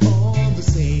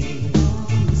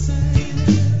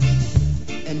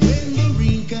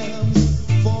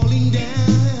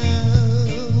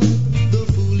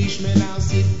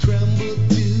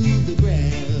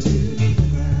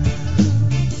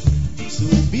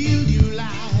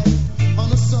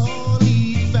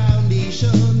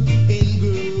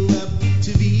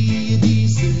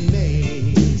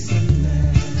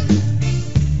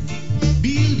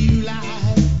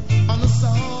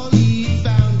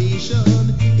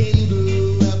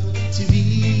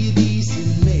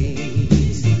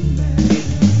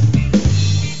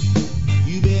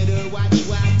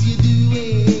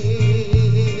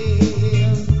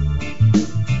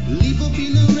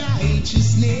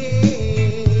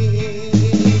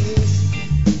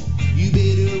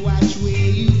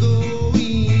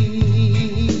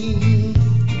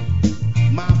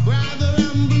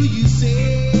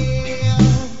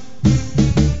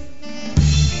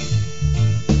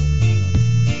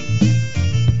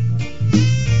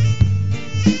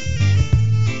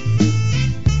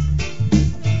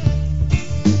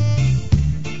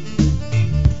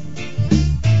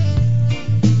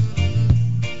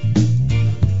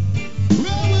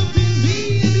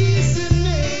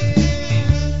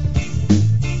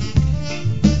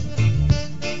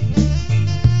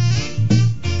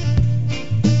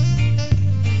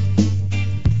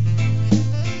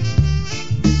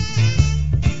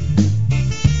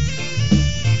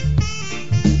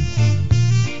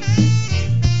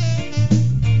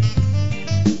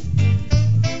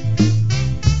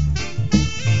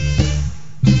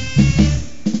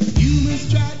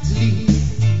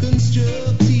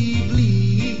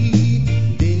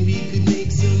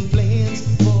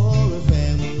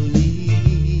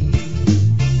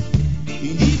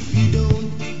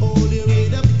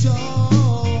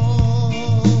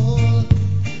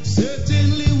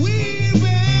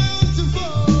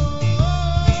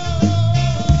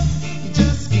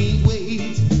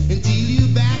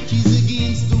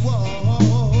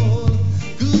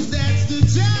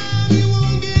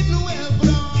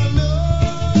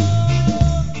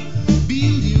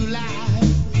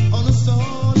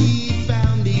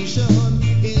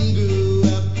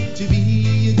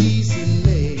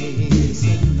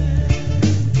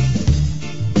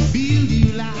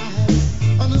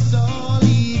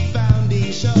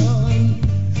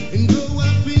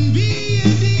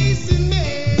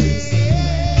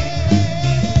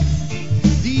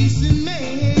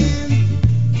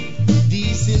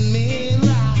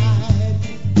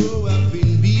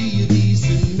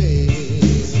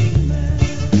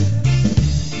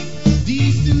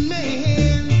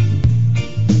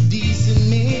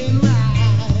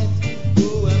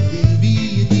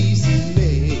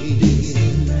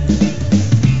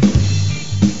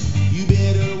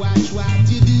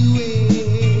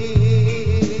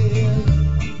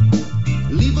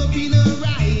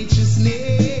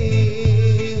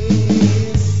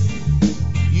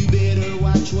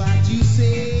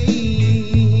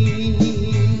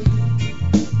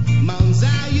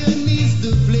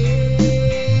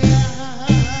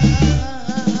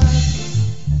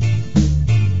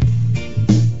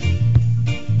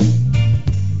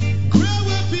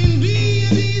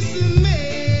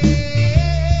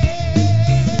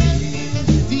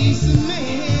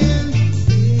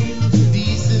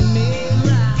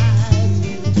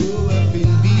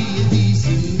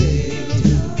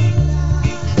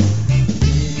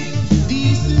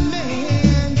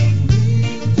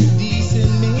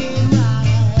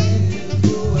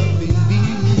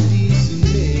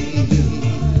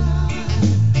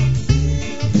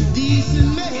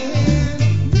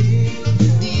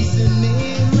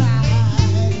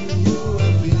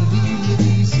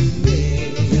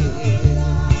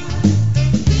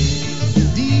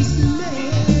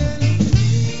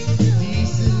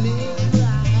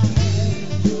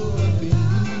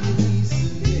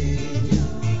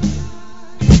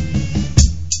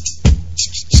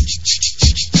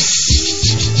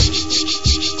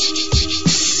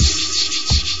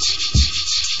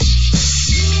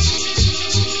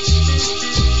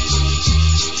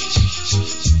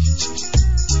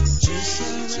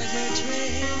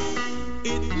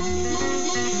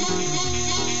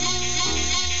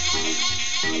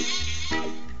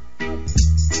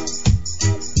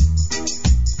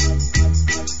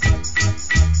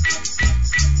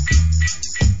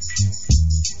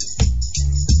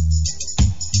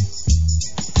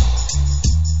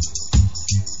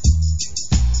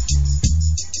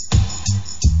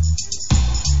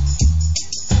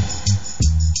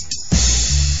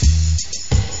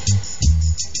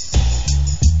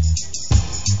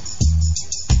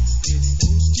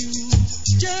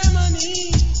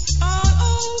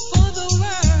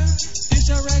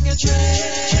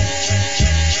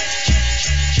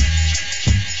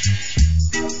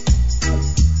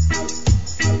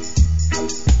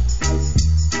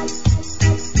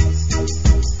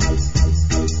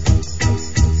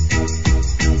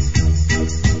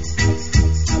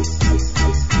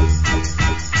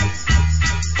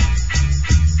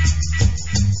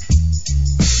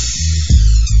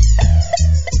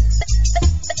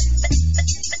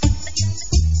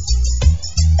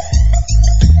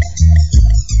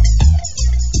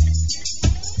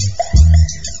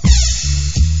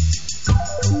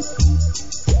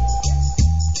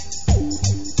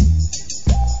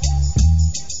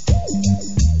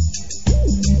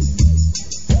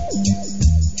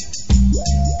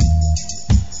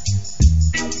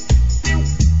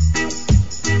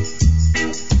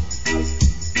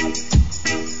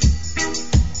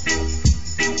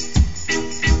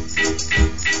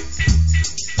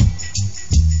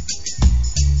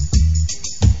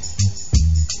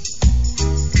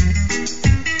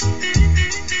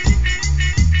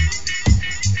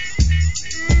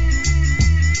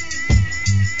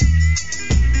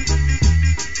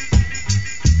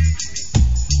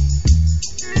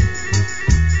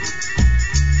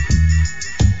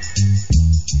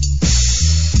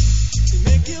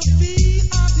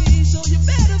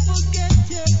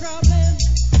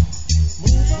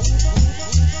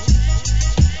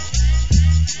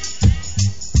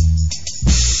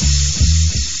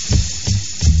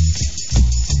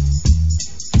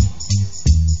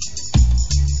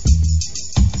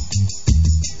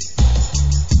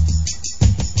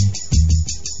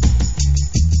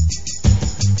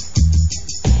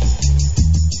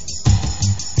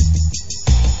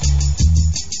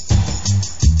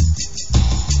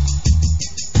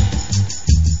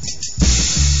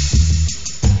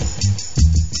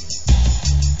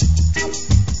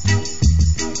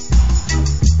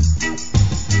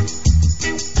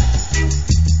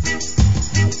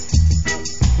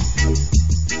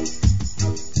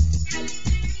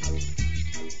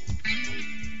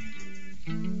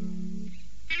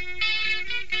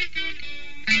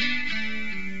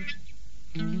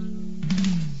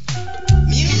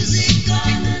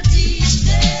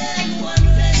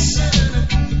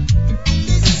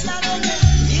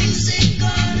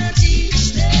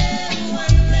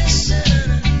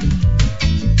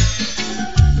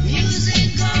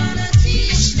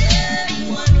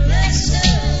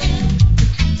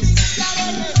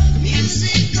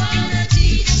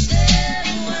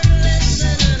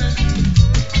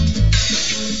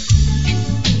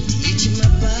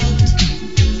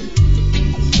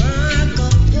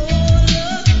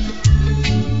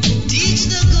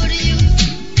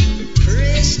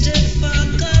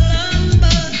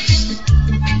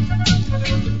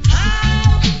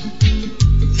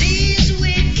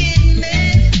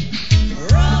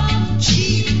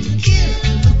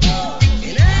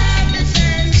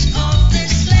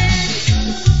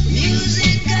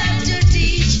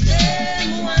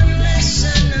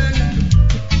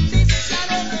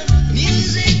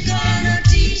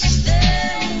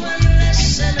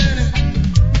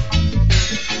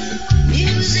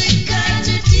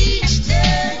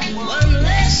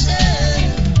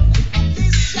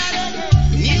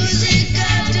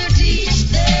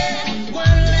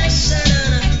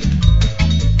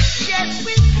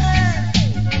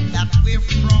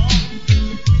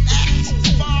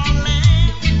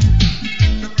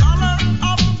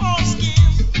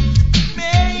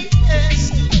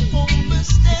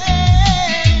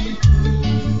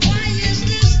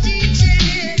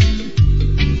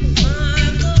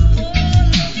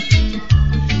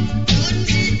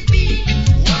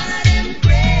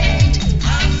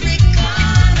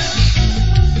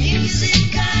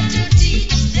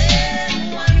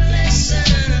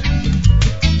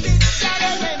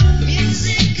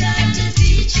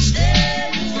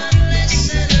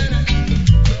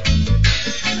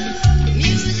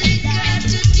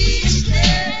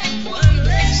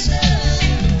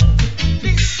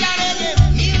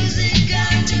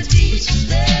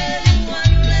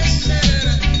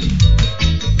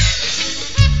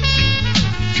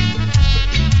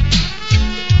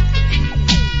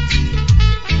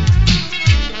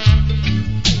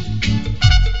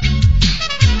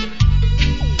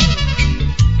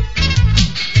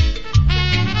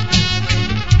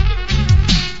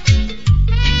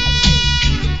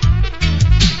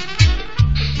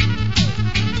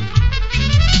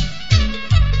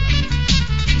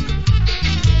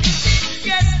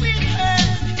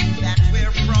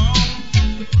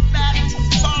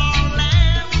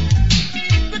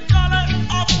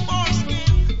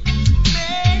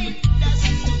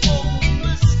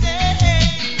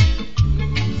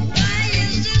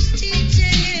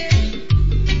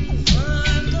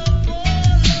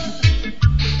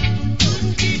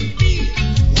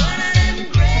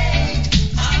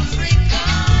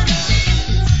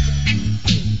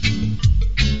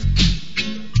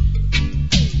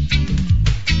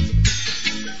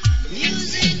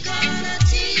Music gonna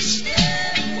teach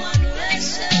them one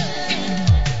lesson.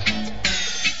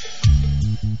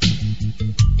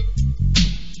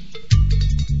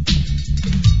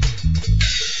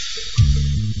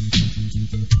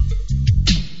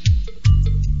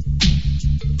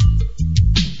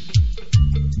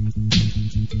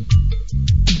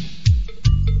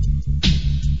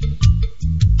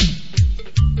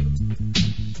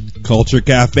 Culture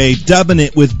Cafe, dubbing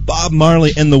it with Bob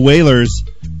Marley and the Wailers.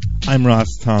 I'm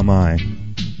RAS TOM-I.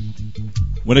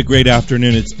 What a great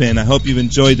afternoon it's been. I hope you've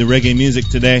enjoyed the reggae music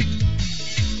today.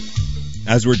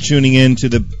 As we're tuning in to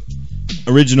the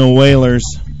original Wailers,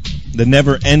 the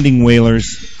never-ending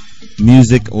Wailers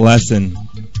music lesson.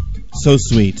 So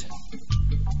sweet.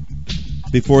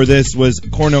 Before this was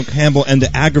Cornell Campbell and the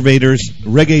Aggravators,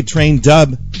 Reggae Train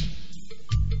dub,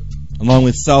 along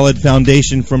with Solid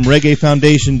Foundation from Reggae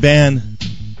Foundation Band.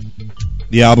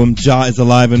 The album Jah is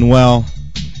Alive and Well.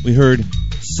 We heard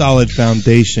Solid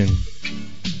Foundation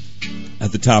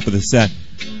at the top of the set.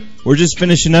 We're just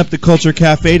finishing up the Culture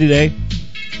Cafe today.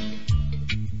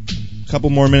 A couple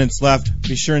more minutes left.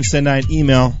 Be sure and send out an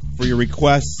email for your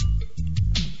requests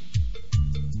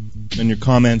and your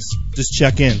comments. Just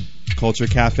check in.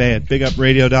 culturecafe at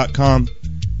bigupradio.com.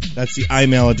 That's the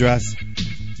email address.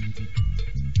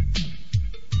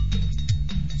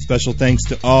 Special thanks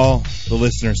to all the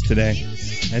listeners today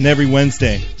and every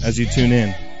Wednesday as you tune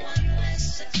in.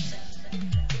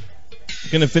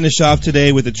 I'm going to finish off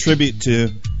today with a tribute to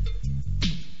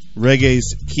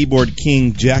reggae's keyboard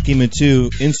king, Jackie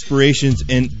Matu. Inspirations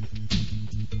and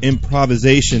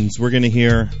improvisations. We're going to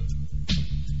hear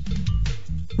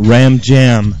Ram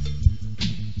Jam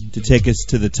to take us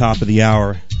to the top of the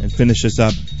hour and finish us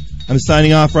up. I'm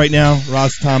signing off right now.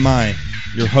 RAS TOM-I,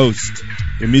 your host,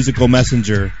 your musical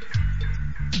messenger,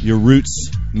 your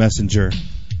roots messenger.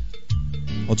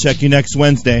 I'll check you next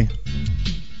Wednesday.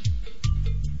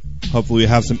 Hopefully we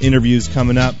have some interviews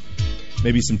coming up,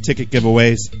 maybe some ticket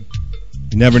giveaways.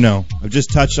 You never know. I've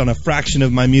just touched on a fraction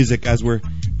of my music as we're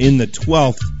in the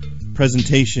 12th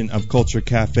presentation of Culture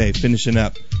Cafe, finishing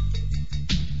up.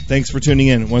 Thanks for tuning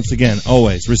in. Once again,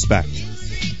 always respect.